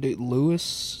other dude?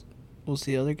 Lewis was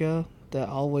the other guy that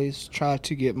always tried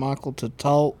to get Michael to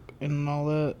talk and all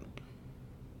that.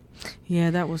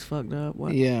 Yeah, that was fucked up.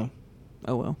 What? Yeah.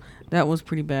 Oh well, that was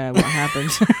pretty bad. What happened?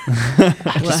 I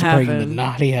What just bring the happened?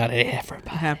 naughty out of everybody.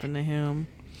 Happened to him.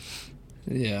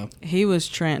 Yeah. he was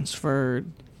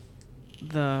transferred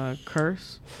the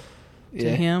curse to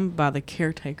Yeah. him by the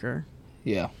caretaker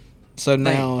Yeah. So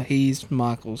now he's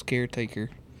Michael's caretaker.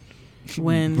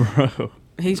 when Bro.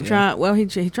 he's trying. Well, he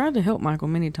tried to help Michael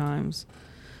many times,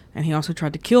 and he also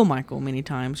tried to kill Michael many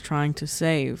times, trying to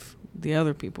save the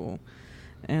other people.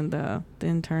 And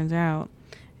then turns out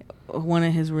one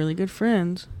of his really good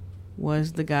friends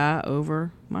was the guy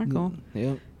over Michael,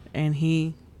 Yep. and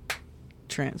he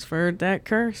transferred that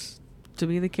curse to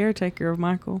be the caretaker of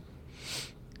Michael.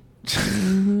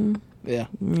 Hmm. Yeah.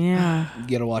 Yeah. You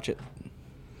gotta watch it.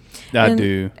 I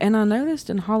do. And I noticed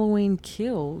in Halloween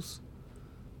Kills,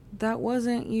 that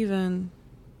wasn't even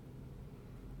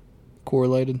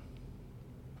Correlated.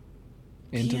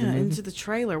 Into the movie. into the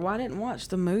trailer. Well, I didn't watch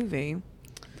the movie.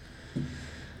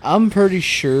 I'm pretty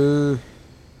sure,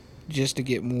 just to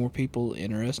get more people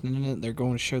interested in it, they're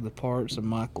going to show the parts of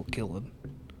Michael killing.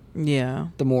 Yeah.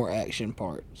 The more action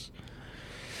parts.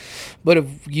 But if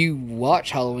you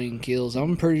watch Halloween Kills,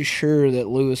 I'm pretty sure that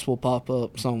Lewis will pop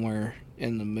up somewhere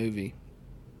in the movie.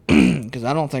 Because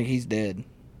I don't think he's dead.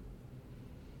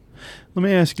 Let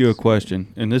me ask you a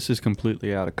question, and this is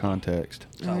completely out of context.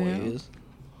 That's all yeah. he is.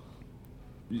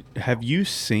 Have you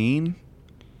seen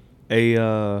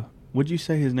a, would you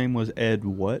say his name was Ed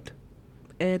what?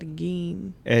 Ed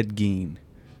Gein. Ed Gein.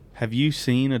 Have you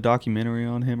seen a documentary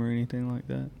on him or anything like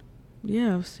that?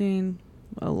 Yeah, I've seen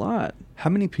a lot. How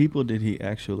many people did he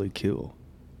actually kill?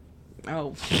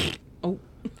 Oh. Oh.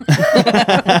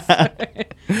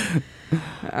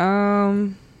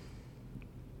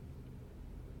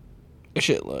 A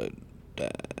shitload.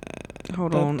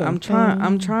 Hold on. I'm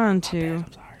trying to.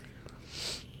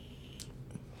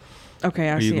 Okay,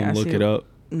 I Are see. you going I to look see. it up?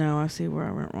 No, I see where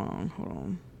I went wrong. Hold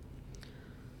on.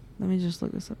 Let me just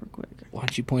look this up real quick. Why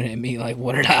don't you point at me like,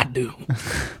 what did I do?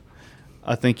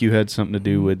 I think you had something to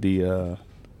do with the,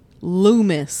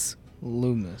 Loomis.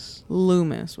 Loomis.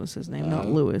 Loomis was his name, not Oh.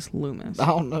 Lewis. Loomis. I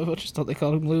don't know. I just thought they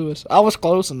called him Lewis. I was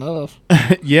close enough.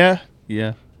 yeah.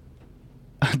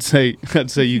 I'd say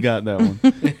you got that one.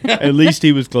 At least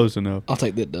he was close enough. I'll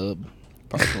take that dub,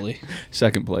 personally.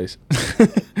 Second place.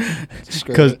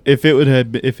 Screw Because it.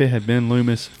 if it had been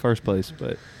Loomis, first place,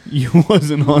 but you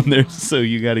wasn't on there, so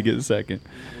you got to get second.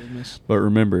 Loomis. But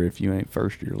remember, if you ain't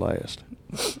first, you're last.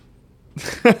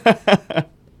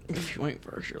 If you ain't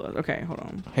first, you're last. Okay, hold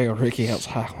on. Harold Ricky I was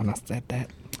high when I said that.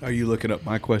 Are you looking up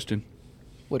my question?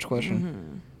 Which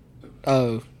question? Mhm.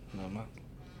 Oh. No,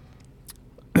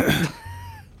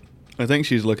 I think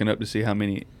she's looking up to see how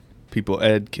many people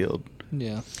Ed killed.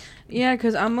 Yeah. Yeah,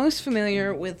 because I'm most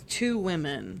familiar with 2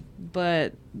 women,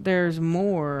 but there's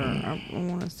more. I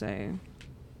want to say.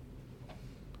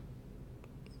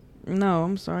 No,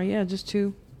 I'm sorry. Yeah, just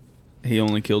 2. He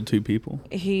only killed 2 people.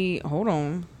 Hold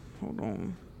on.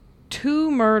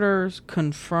 2 murders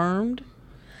confirmed,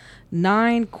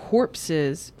 9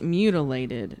 corpses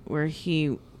mutilated where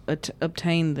he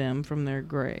obtained them from their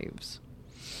graves.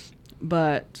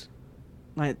 But,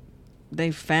 like,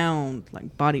 they found,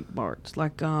 like, body parts.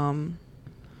 Like,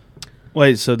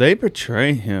 Wait, so they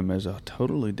portray him as a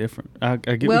totally different... I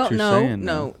get what you're saying.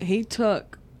 No. He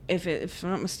took, if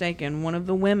I'm not mistaken, one of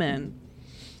the women,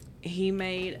 he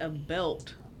made a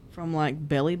belt from, like,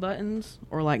 belly buttons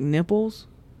or, like, nipples.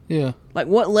 Yeah. Like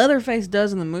what Leatherface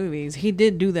does in the movies, he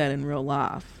did do that in real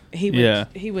life. He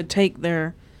would take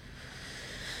their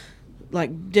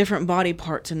like different body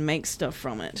parts and make stuff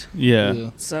from it.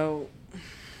 Yeah. So,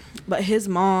 but his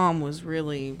mom was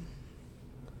really.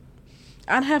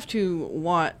 I'd have to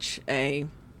watch a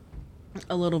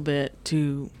little bit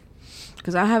to,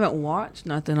 because I haven't watched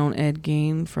nothing on Ed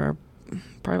Gein for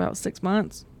probably about 6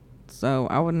 months, so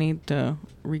I would need to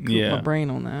recoup my brain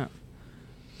on that.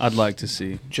 I'd like to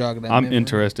see. Jog that I'm memory.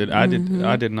 interested. I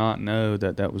did not know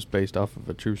that was based off of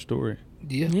a true story.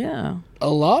 Yeah. Yeah. A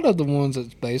lot of the ones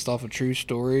that's based off a true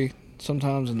story,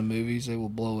 sometimes in the movies, they will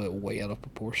blow it way out of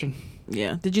proportion.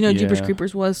 Yeah. Did you know Jeepers Yeah.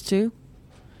 Creepers was too?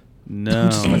 No.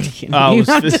 I'm just kidding. I was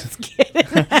I'm just kidding.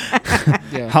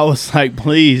 Yeah. I was like,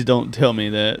 please don't tell me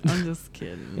that. I'm just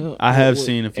kidding. You know, I have what,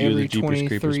 seen a few of the every Jeepers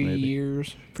Creepers 23 movies.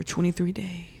 years. For 23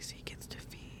 days, he gets to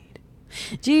feed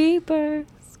Jeepers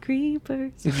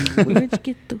Creepers. Where'd you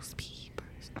get those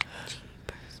peepers? Jeepers.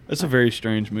 That's a very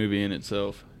strange movie in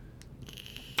itself.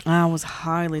 I was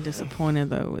highly disappointed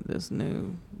though with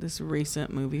this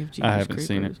recent movie of Jeepers I haven't Creepers.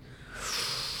 seen it.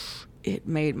 It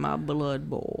made my blood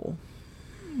boil.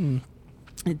 Mm.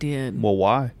 It did. Well,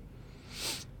 why?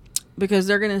 Because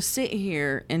they're going to sit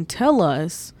here and tell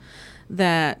us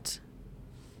that,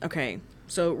 okay,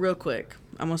 so real quick,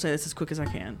 I'm going to say this as quick as I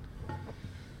can.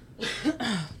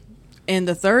 In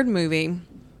the third movie,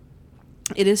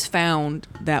 it is found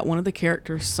that one of the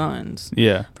character's sons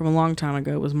Yeah. from a long time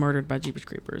ago was murdered by Jeepers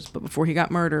Creepers. But before he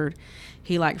got murdered,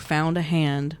 he like found a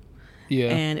hand, Yeah.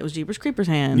 and it was Jeepers Creepers'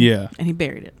 hand. Yeah. And he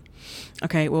buried it.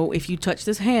 Okay, well, if you touch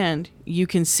this hand, you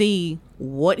can see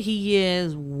what he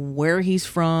is, where he's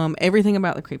from, everything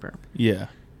about the creeper. Yeah.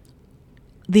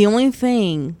 The only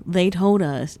thing they told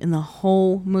us in the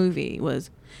whole movie was,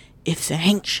 it's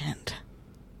ancient.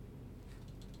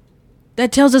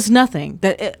 That tells us nothing.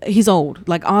 That he's old.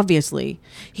 Like, obviously.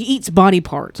 He eats body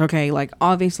parts, okay? Like,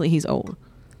 obviously he's old.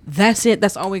 That's it.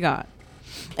 That's all we got.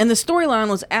 And the storyline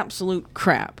was absolute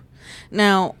crap.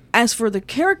 Now, as for the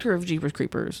character of Jeepers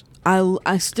Creepers,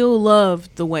 I still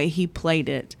loved the way he played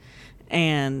it.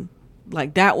 And,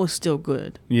 like, that was still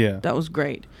good. Yeah. That was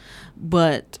great.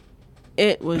 But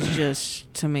it was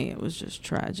just, to me, it was just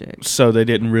tragic. So they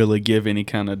didn't really give any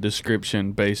kind of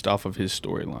description based off of his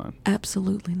storyline.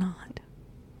 Absolutely not.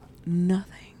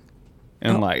 Nothing.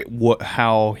 And like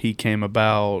how he came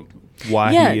about,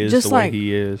 why Yeah, he is just the way like-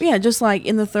 he is. Yeah, just like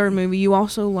in the third movie, you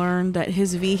also learned that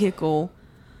his vehicle,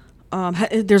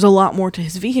 there's a lot more to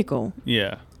his vehicle,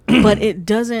 Yeah. but it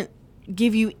doesn't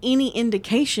give you any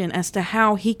indication as to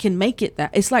how he can make it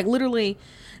that. It's like literally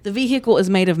the vehicle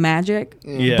is made of magic,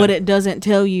 Yeah. but it doesn't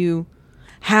tell you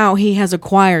how he has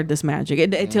acquired this magic.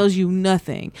 It tells you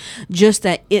nothing, just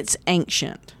that it's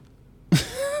ancient.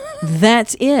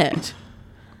 That's it.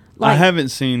 I haven't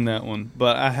seen that one,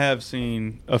 but I have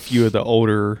seen a few of the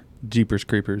older Jeepers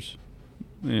Creepers.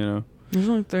 You know, There's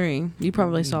only 3. You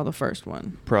probably saw the first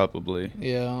one. probably.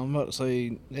 Yeah, I'm about to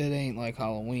say it ain't like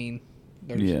Halloween.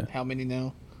 There's Yeah. how many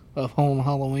now? On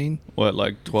Halloween? What,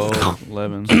 like 12,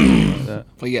 11, something like that?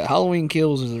 Well, yeah, Halloween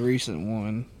Kills is a recent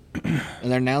one.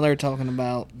 And they're talking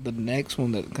about the next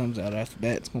one that comes out after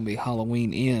that. It's going to be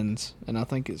Halloween Ends. And I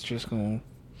think it's just going to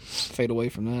fade away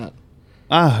from that.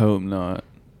 I hope not.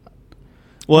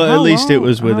 Well, How at least it long-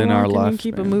 was within how our long can you life.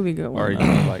 keep a movie going? Or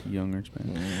like younger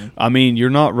span. I mean, you're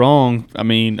not wrong. I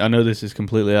mean, I know this is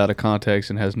completely out of context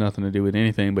and has nothing to do with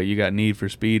anything, but you got Need for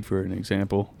Speed for an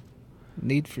example.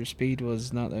 Need for Speed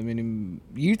was not that many.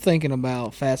 You thinking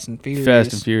about Fast and Furious?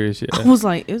 Fast and Furious, yeah. I was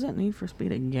like, isn't Need for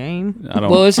Speed a game? I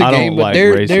don't, Well, it's a I don't game, but like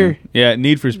they're- racing. they're- Yeah,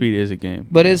 Need for Speed is a game.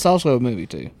 But it's also a movie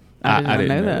too. I did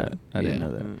not know that. that. I didn't Yeah.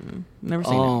 know that. Never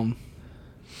seen it.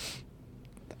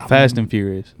 Fast and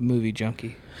Furious. Movie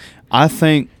junkie. I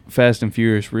think Fast and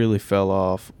Furious really fell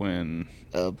off when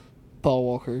Paul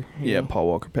Walker. yeah, Paul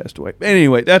Walker passed away. But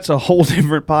anyway, that's a whole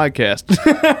different podcast.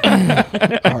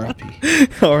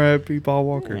 R.I.P. R.I.P. Paul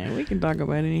Walker. Yeah, we can talk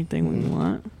about anything we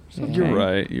want. It's Yeah. okay. You're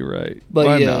right. You're right. But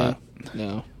Why yeah, not?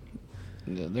 no.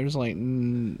 Yeah, there's like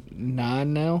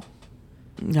 9 now.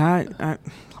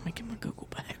 Let me get my Google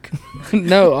back.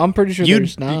 No, I'm pretty sure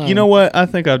there's 9. You know what? I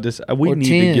think I've just we Or need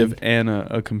 10. to give Anna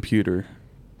a computer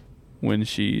when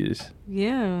she is.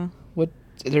 Yeah. What?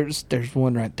 There's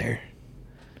one right there.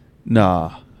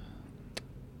 Nah.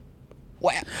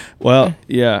 Wow. Well,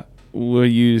 yeah, we'll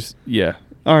use. Yeah.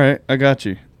 All right, I got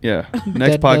you. Yeah.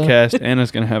 Next Da-da. podcast,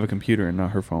 Anna's gonna have a computer and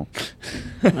not her phone.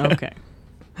 Okay.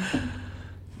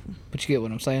 But you get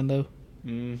what I'm saying though.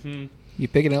 Mm-hmm. You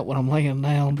picking up what I'm laying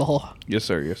down, boy. Yes,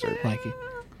 sir. Yes, sir. Thank you.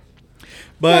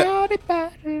 But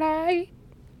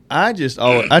I just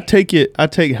I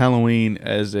take Halloween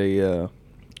as a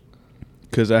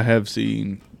because I have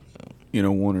seen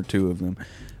one or two of them.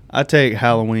 I take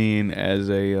Halloween as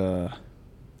a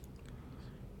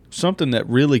something that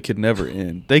really could never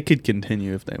end. They could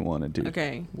continue if they wanted to.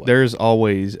 Okay. There's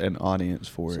always an audience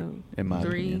for it, So in my 3,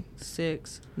 opinion.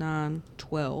 6, 9,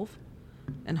 12.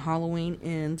 And Halloween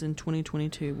ends in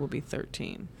 2022 will be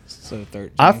 13. So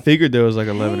 13. I figured there was like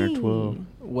 11 or 12.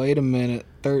 Wait a minute.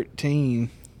 13.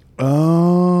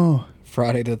 Oh.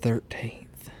 Friday the 13th.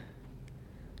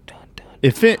 Dun, dun.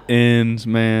 If it ends,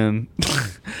 man.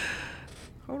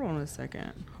 Hold on a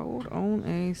second. Hold on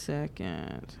a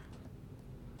second.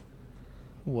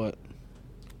 What?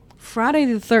 Friday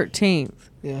the 13th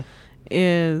Yeah.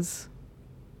 is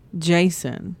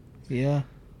Jason. Yeah.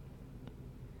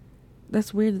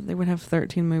 That's weird that they would have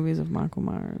 13 movies of Michael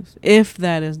Myers. If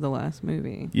that is the last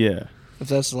movie. Yeah. If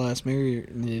that's the last movie,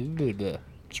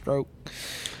 stroke.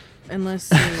 And let's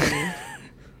see.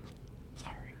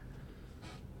 Sorry.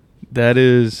 That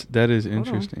is on.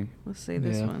 interesting. Let's see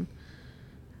this Yeah. one.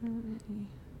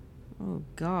 Oh,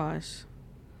 gosh.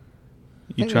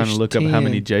 You think trying to there's look up how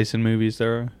many 10. Jason movies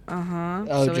there are? Uh-huh.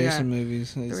 Oh, So we Jason got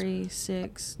movies. 3,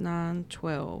 6, 9,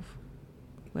 12.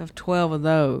 We have 12 of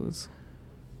those.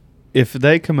 If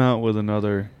they come out with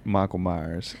another Michael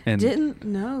Myers and Didn't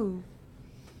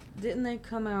they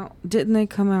come out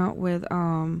with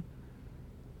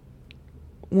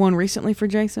one recently for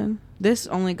Jason? This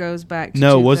only goes back to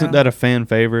No, wasn't that a fan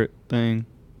favorite thing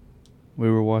we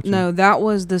were watching? No, that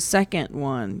was the second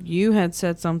one. You had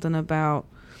said something about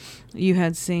you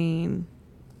had seen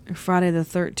Friday the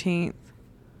 13th.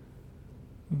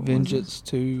 Vengeance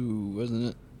 2, wasn't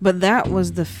it? But that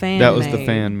was the fan That was the made.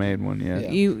 fan-made one, yeah.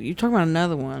 Yeah. You talking about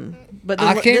another one. But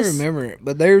I can't remember it,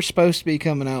 but they're supposed to be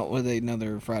coming out with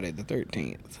another Friday the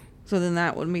 13th. So then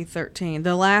that would be 13.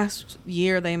 The last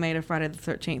year they made a Friday the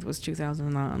 13th was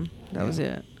 2009. That was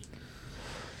it.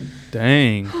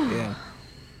 Dang. Yeah.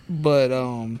 But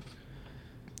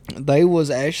they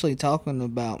was actually talking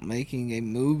about making a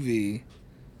movie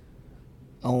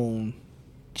on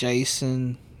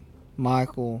Jason,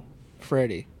 Michael,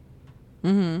 Freddy.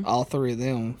 Mm-hmm. All three of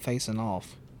them facing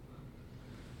off.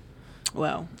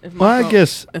 Well, if Well, Michael, I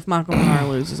guess... if Michael Myers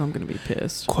loses, I'm going to be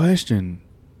pissed. Question.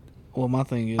 Well, my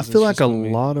thing is, I feel like a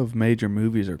lot of major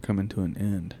movies are coming to an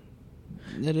end.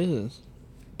 It is.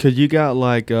 Cause you got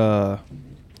like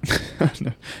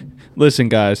listen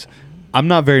guys, I'm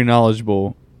not very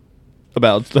knowledgeable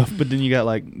about stuff, but then you got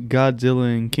like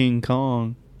Godzilla and King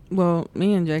Kong. Well,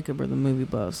 me and Jacob are the movie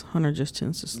buffs. Hunter just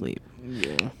tends to sleep.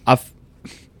 Yeah. I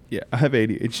have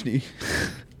ADHD.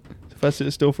 If I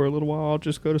sit still for a little while, I'll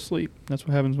just go to sleep. That's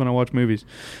what happens when I watch movies.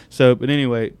 So, but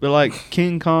anyway, but like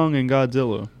King Kong and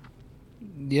Godzilla.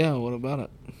 Yeah, what about it?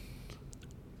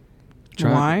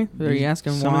 Why? Are you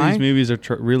asking Some why? of these movies are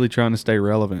really trying to stay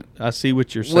relevant. I see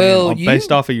what you're saying. Well,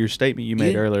 Based off of your statement you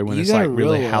made earlier, when you it's like, gotta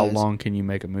really, how realize long can you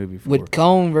make a movie for? With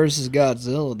Kong versus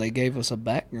Godzilla, they gave us a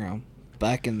background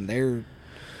back in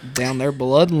down their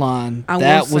bloodline. I will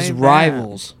That say was that.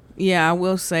 rivals. Yeah, I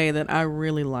will say that I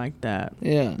really like that.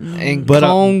 Yeah, and But,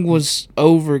 Kong was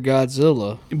over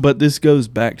Godzilla. But this goes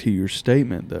back to your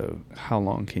statement, though. How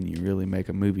long can you really make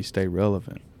a movie stay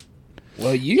relevant?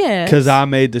 Well, you Yeah. Because I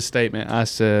made the statement. I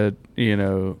said,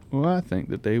 well, I think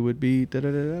that they would be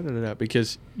da-da-da-da-da-da.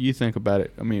 Because you think about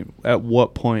it. I mean, at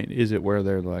what point is it where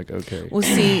they're like, okay. Well,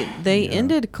 see, they Yeah.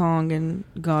 ended Kong and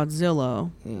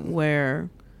Godzilla, Mm. where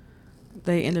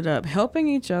they ended up helping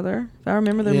each other, if I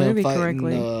remember the movie fighting,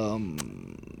 correctly.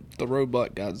 the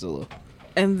robot Godzilla.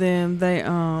 And then they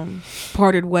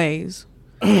parted ways.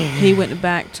 He went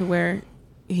back to where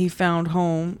he found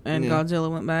home, and Yeah. Godzilla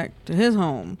went back to his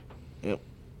home. Yep.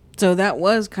 So that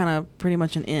was kind of pretty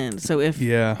much an end. So if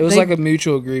Yeah. It was They- like a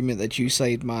mutual agreement that you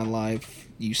saved my life,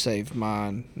 you saved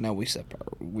mine. Now we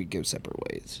go separate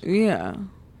ways. yeah,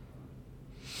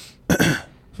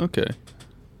 Okay.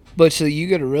 But so you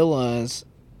got to realize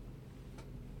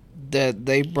that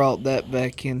they brought that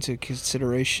back into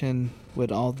consideration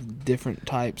with all the different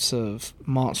types of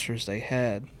monsters they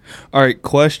had. All right,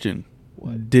 question.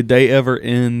 What? Did they ever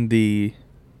end the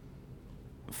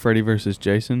Freddy versus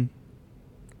Jason?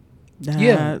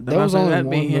 Yeah, that was only that'd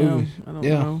be one him. movie. I don't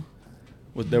Yeah. know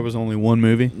There was only one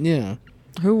movie? Yeah,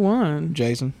 who won.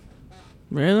 Jason.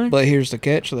 Really? But here's the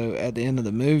catch, though. At the end of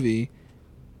the movie,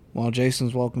 while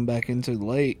Jason's walking back into the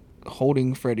lake,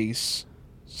 holding Freddy's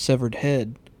severed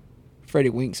head, Freddy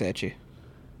winks at you.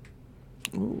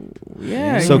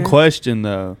 yeah. So yeah. question,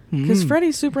 though. Because Mm.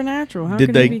 Freddy's supernatural. How Did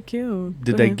could they- he be killed?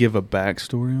 Did Go they ahead. give a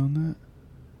backstory on that?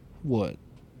 What?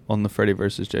 On the Freddy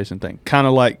versus Jason thing? Kind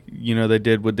of like, they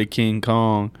did with the King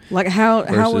Kong. Like how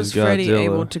was versus Freddy Godzilla.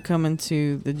 able to come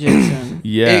into the Jason?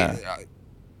 Yeah. It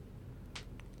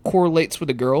correlates with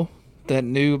a girl that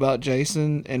knew about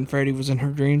Jason and Freddy was in her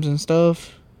dreams and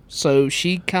stuff. So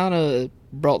she kind of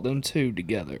brought them two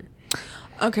together.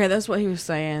 Okay, that's what he was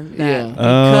saying. That Yeah.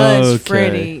 because Okay.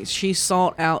 Freddy, she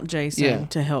sought out Jason Yeah.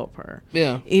 to help her,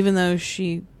 Yeah. even though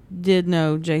she did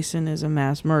know Jason is a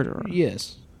mass murderer.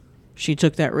 Yes. She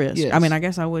took that risk. Yes. I mean, I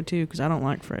guess I would too because I don't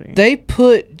like Freddy. They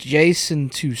put Jason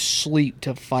to sleep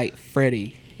to fight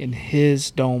Freddy in his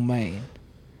domain.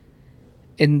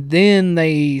 And then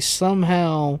they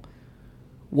somehow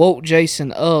woke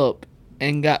Jason up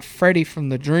and got Freddy from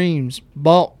the dreams,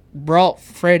 brought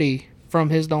Freddy from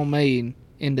his domain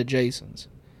into Jason's.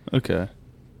 Okay.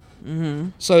 Mm-hmm.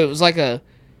 So it was like all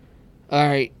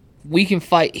right, we can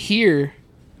fight here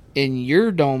in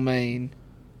your domain,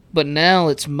 but now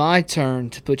it's my turn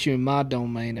to put you in my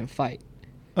domain and fight.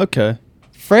 Okay.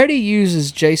 Freddy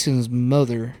uses Jason's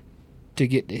mother to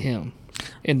get to him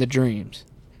in the dreams.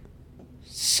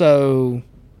 So,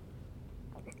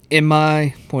 in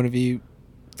my point of view,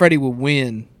 Freddy would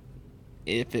win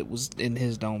if it was in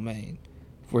his domain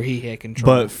where he had control.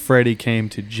 But Freddy came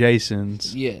to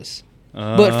Jason's. Yes.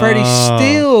 But Freddy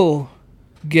still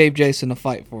gave Jason a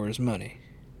fight for his money.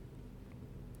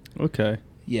 Okay.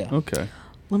 Yeah. Okay.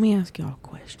 Let me ask y'all a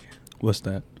question. What's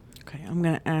that? Okay, I'm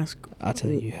gonna ask. I'll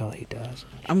tell you how he does.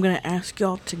 I'm gonna ask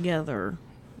y'all together,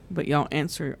 but y'all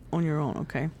answer on your own.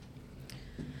 Okay.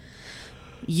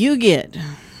 You get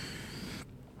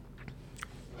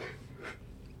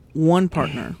one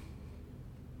partner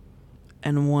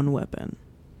and one weapon.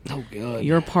 Oh God.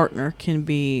 Your partner can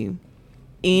be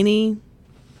any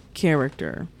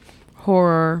character,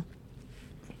 horror,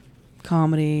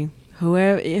 comedy,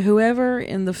 whoever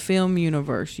in the film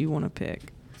universe you want to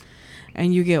pick,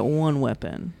 and you get one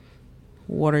weapon.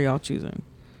 What are y'all choosing?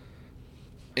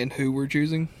 And who we're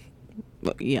choosing?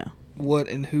 Yeah, What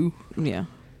and who? yeah,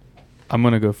 I'm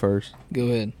gonna go first. Go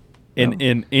ahead.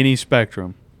 In any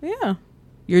spectrum. yeah.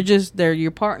 You're just there.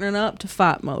 You're partnering up to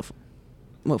fight mofos.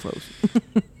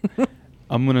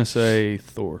 I'm gonna say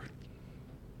Thor.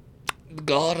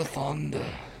 God of Thunder.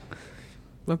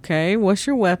 Okay, what's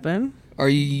your weapon? Are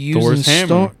you using Thor's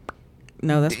hammer.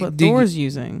 No, that's what Do you- Thor's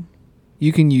using.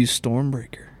 You can use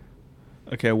Stormbreaker.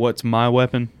 Okay, what's my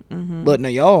weapon? But now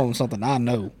y'all on something I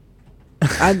know.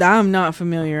 I'm not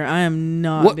familiar. I am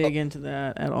not What- big into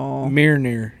that at all.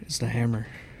 Mjolnir is the hammer.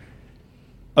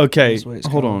 Okay, That's what it's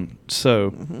hold called. on.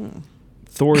 So,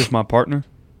 Thor is my partner.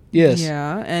 Yes.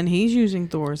 Yeah, and he's using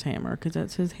Thor's hammer because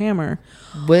that's his hammer.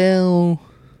 Well,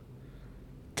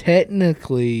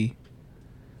 technically,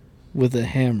 with a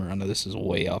hammer, I know this is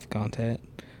way off content,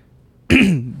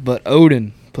 but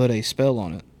Odin put a spell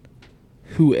on it.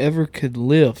 Whoever could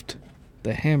lift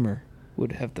the hammer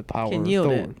would have the power Can of yield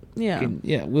Thor. it.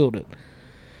 Yeah. Wield it.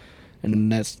 And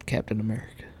that's Captain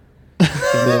America.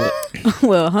 Can wield it.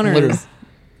 Well, Literally.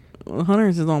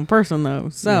 Hunter's his own person though.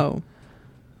 So,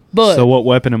 But So, what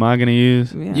weapon am I gonna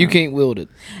use? yeah. you can't wield it.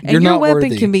 And You're your not weapon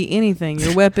worthy. can be anything.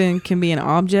 Your weapon can be an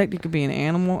object. It could be an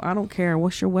animal. I don't care.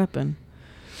 What's your weapon?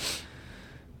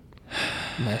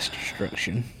 Mass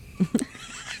destruction.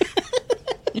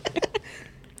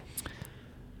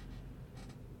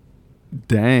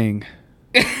 Dang.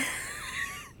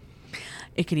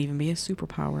 It could even be a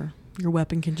superpower. Your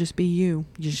weapon can just be you.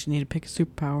 You just need to pick a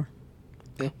superpower.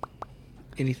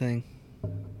 Anything.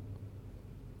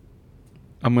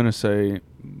 I'm gonna say,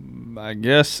 I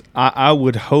guess I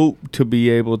would hope to be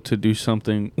able to do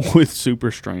something with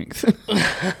super strength.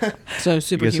 So I guess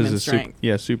superhuman it's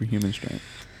strength. superhuman strength.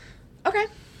 Okay.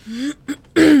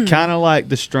 Kind of like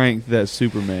the strength that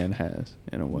Superman has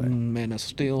in a way. Man of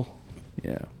Steel.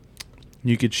 Yeah.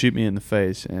 You could shoot me in the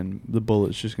face and the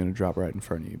bullet's just gonna drop right in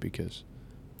front of you because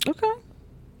Okay.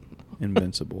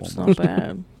 invincible. It's almost. not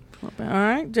bad. Not bad. All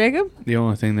right, Jacob. The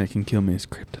only thing that can kill me is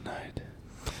kryptonite.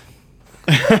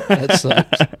 That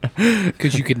sucks.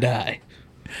 Because you can die.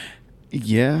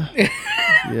 Yeah.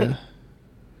 Yeah.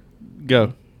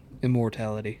 Go.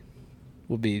 Immortality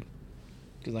would be.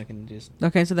 Because I can just.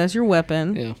 Okay, so that's your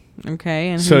weapon. Yeah. Okay,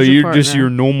 and So who's your you're just partner? your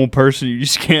normal person. You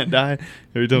just can't die.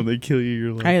 Every time they kill you,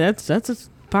 you're like, Hey, that's a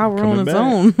power on Coming its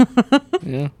back.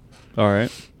 own. Yeah. all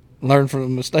right. Learn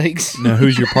from mistakes. Now,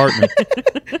 who's your partner?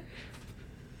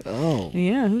 Oh.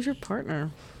 Yeah, who's your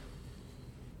partner?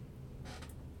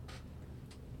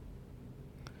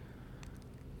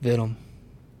 Venom.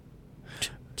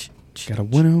 Gotta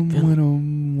win 'em, win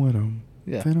 'em, win 'em.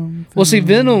 Yeah. Venom, Well, see,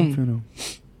 Venom- Venom.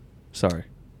 Sorry.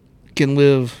 Can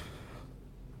live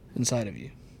inside of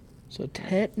you. So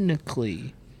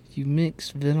technically, you mix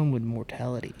Venom with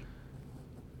mortality.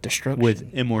 Destruction.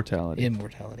 With immortality.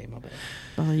 immortality, my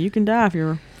bad. You can die if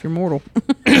you're mortal.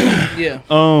 Yeah.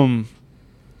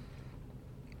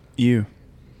 You.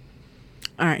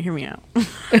 All right, hear me out.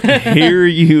 Hear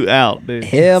you out, dude.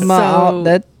 Hell, So-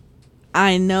 that.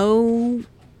 I know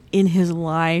in his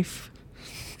life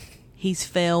he's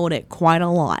failed at quite a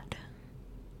lot,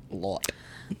 Lot.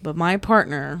 but my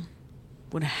partner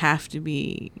would have to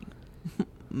be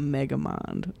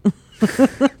Megamind.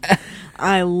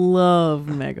 I love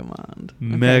Megamind.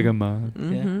 Megamind.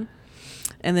 Mm-hmm.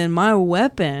 And then my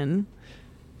weapon,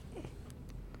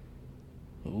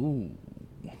 Ooh.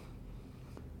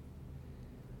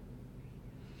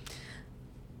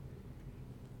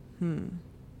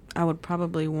 I would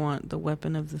probably want the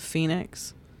weapon of the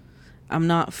Phoenix. I'm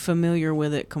not familiar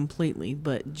with it completely,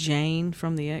 but Jane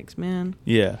from the X-Men,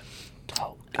 Yeah.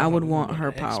 Oh, I would God, want what her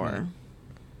an X-Men. power.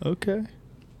 Okay.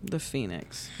 The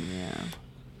Phoenix, yeah.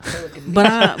 But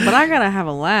I gotta have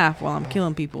a laugh while I'm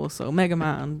killing people, so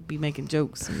Megamind be making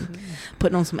jokes and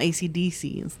putting on some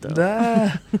AC/DC and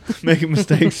stuff. Making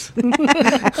mistakes.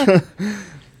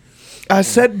 I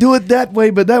said do it that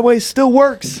way, but that way still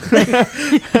works.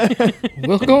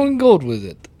 We'll go and gold with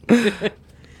it.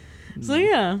 So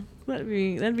yeah, that'd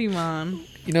be mine.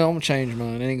 You know, I'm gonna change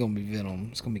mine. It ain't gonna be Venom.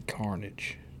 It's gonna be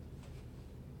Carnage.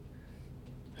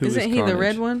 Who is Isn't he the Carnage?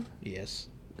 red one? Yes.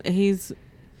 He's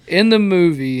In the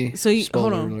movie. So you- hold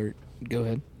spoiler on. alert. Go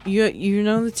ahead. you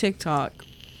know the TikTok.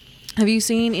 Have you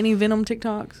seen any Venom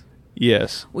TikToks?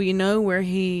 Yes. Well, you know where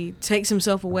he takes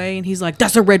himself away and he's like,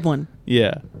 "That's a red one."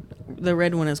 Yeah. The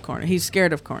red one is Carnage. He's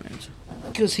scared of Carnage.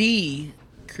 Because he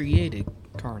created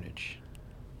Carnage.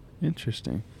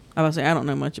 Interesting. I was say I don't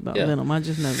know much about Yeah. Venom. I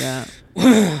just know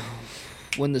that.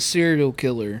 When the serial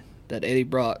killer that Eddie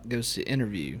Brock goes to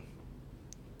interview,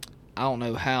 I don't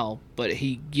know how, but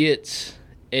he gets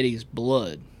Eddie's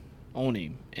blood on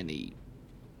him and he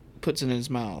puts it in his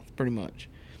mouth, pretty much.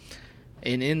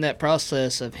 And in that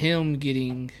process of him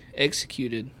getting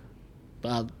executed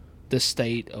by the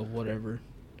state of whatever,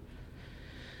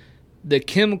 the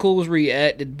chemicals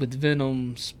reacted with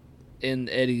venoms in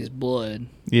Eddie's blood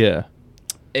Yeah.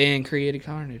 and created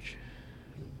Carnage.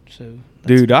 So,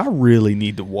 Dude, I really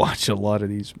need to watch a lot of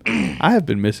these. I have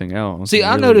been missing out on see, some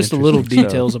I really noticed the little interesting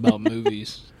stuff. details about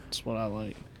movies. That's what I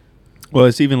like. Well,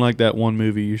 it's even like that one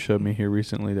movie you showed me here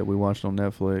recently that we watched on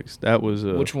Netflix. That was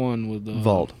a Which one with the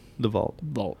Vault. The Vault.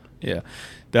 Vault. Yeah.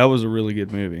 That was a really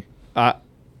good movie. I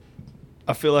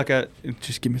feel like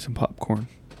just give me some popcorn.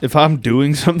 If I'm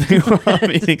doing something while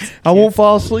I'm eating, I won't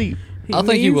fall asleep. I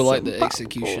think you would needs like some the popcorn.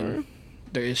 execution,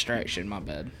 the extraction. My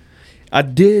bad. I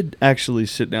did actually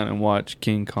sit down and watch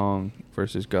King Kong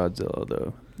versus Godzilla,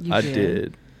 though. You I did.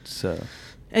 did. So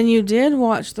And you did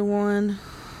watch the one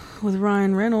with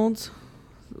Ryan Reynolds.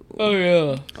 Oh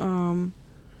yeah. I don't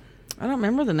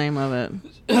remember the name of it.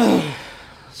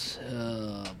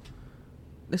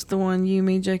 It's the one you,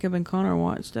 me, Jacob, and Connor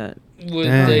watched. That.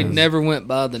 When they Dang. never went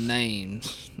by the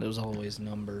names. There was always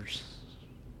numbers.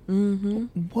 Mm-hmm.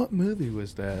 what movie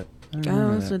was that? I remember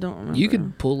honestly that. don't remember. You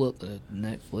could pull up the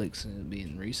Netflix and it'd be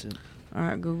in recent. All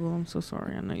right, Google. I'm so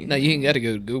sorry. I know you. No, you ain't got to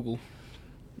go to Google.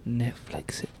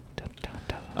 Netflix it.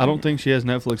 I don't think she has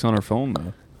Netflix on her phone,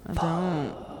 though. I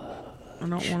don't. I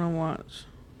don't want to watch.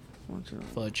 Watch it.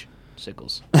 Fudge.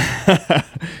 Sickles.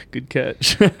 Good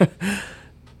catch.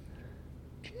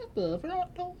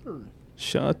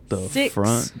 Shut the Six.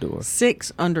 front door.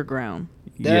 6 Underground.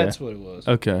 That's what it was.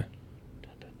 Yeah. Okay.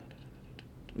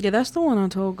 Yeah, that's the one I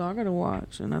told Gaga to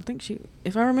watch, and I think she,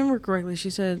 if I remember correctly, she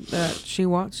said that she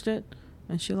watched it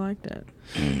and she liked it.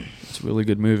 It's a really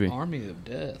good movie. Army of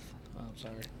Death. Oh, I'm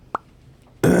sorry.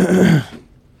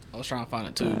 I was trying to find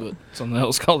it too, but something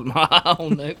else called my eye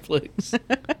on Netflix.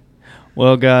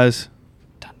 Well, guys,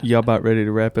 y'all about ready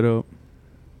to wrap it up?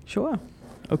 Sure.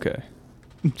 Okay.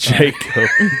 Jacob,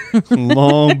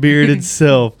 long bearded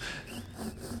self.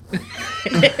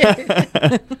 You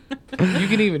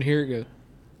can even hear it go.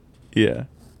 Yeah.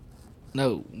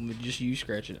 No, just you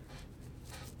scratching it.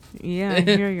 Yeah, I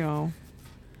hear y'all.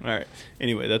 All right.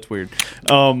 Anyway, that's weird.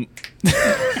 I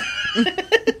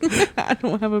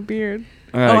don't have a beard.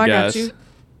 All right, I guys. got you.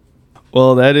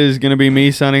 Well, that is going to be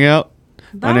me signing out.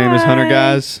 My name is Hunter, Bye.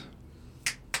 guys.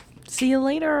 See you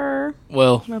later.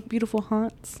 Well, My beautiful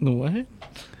haunts. the what? Beautiful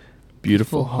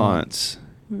Beautiful haunts.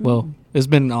 Well, it's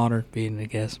been an honor being a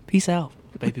guest. Peace out,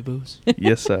 baby boos.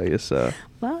 Yes, sir. Yes, sir.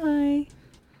 Bye.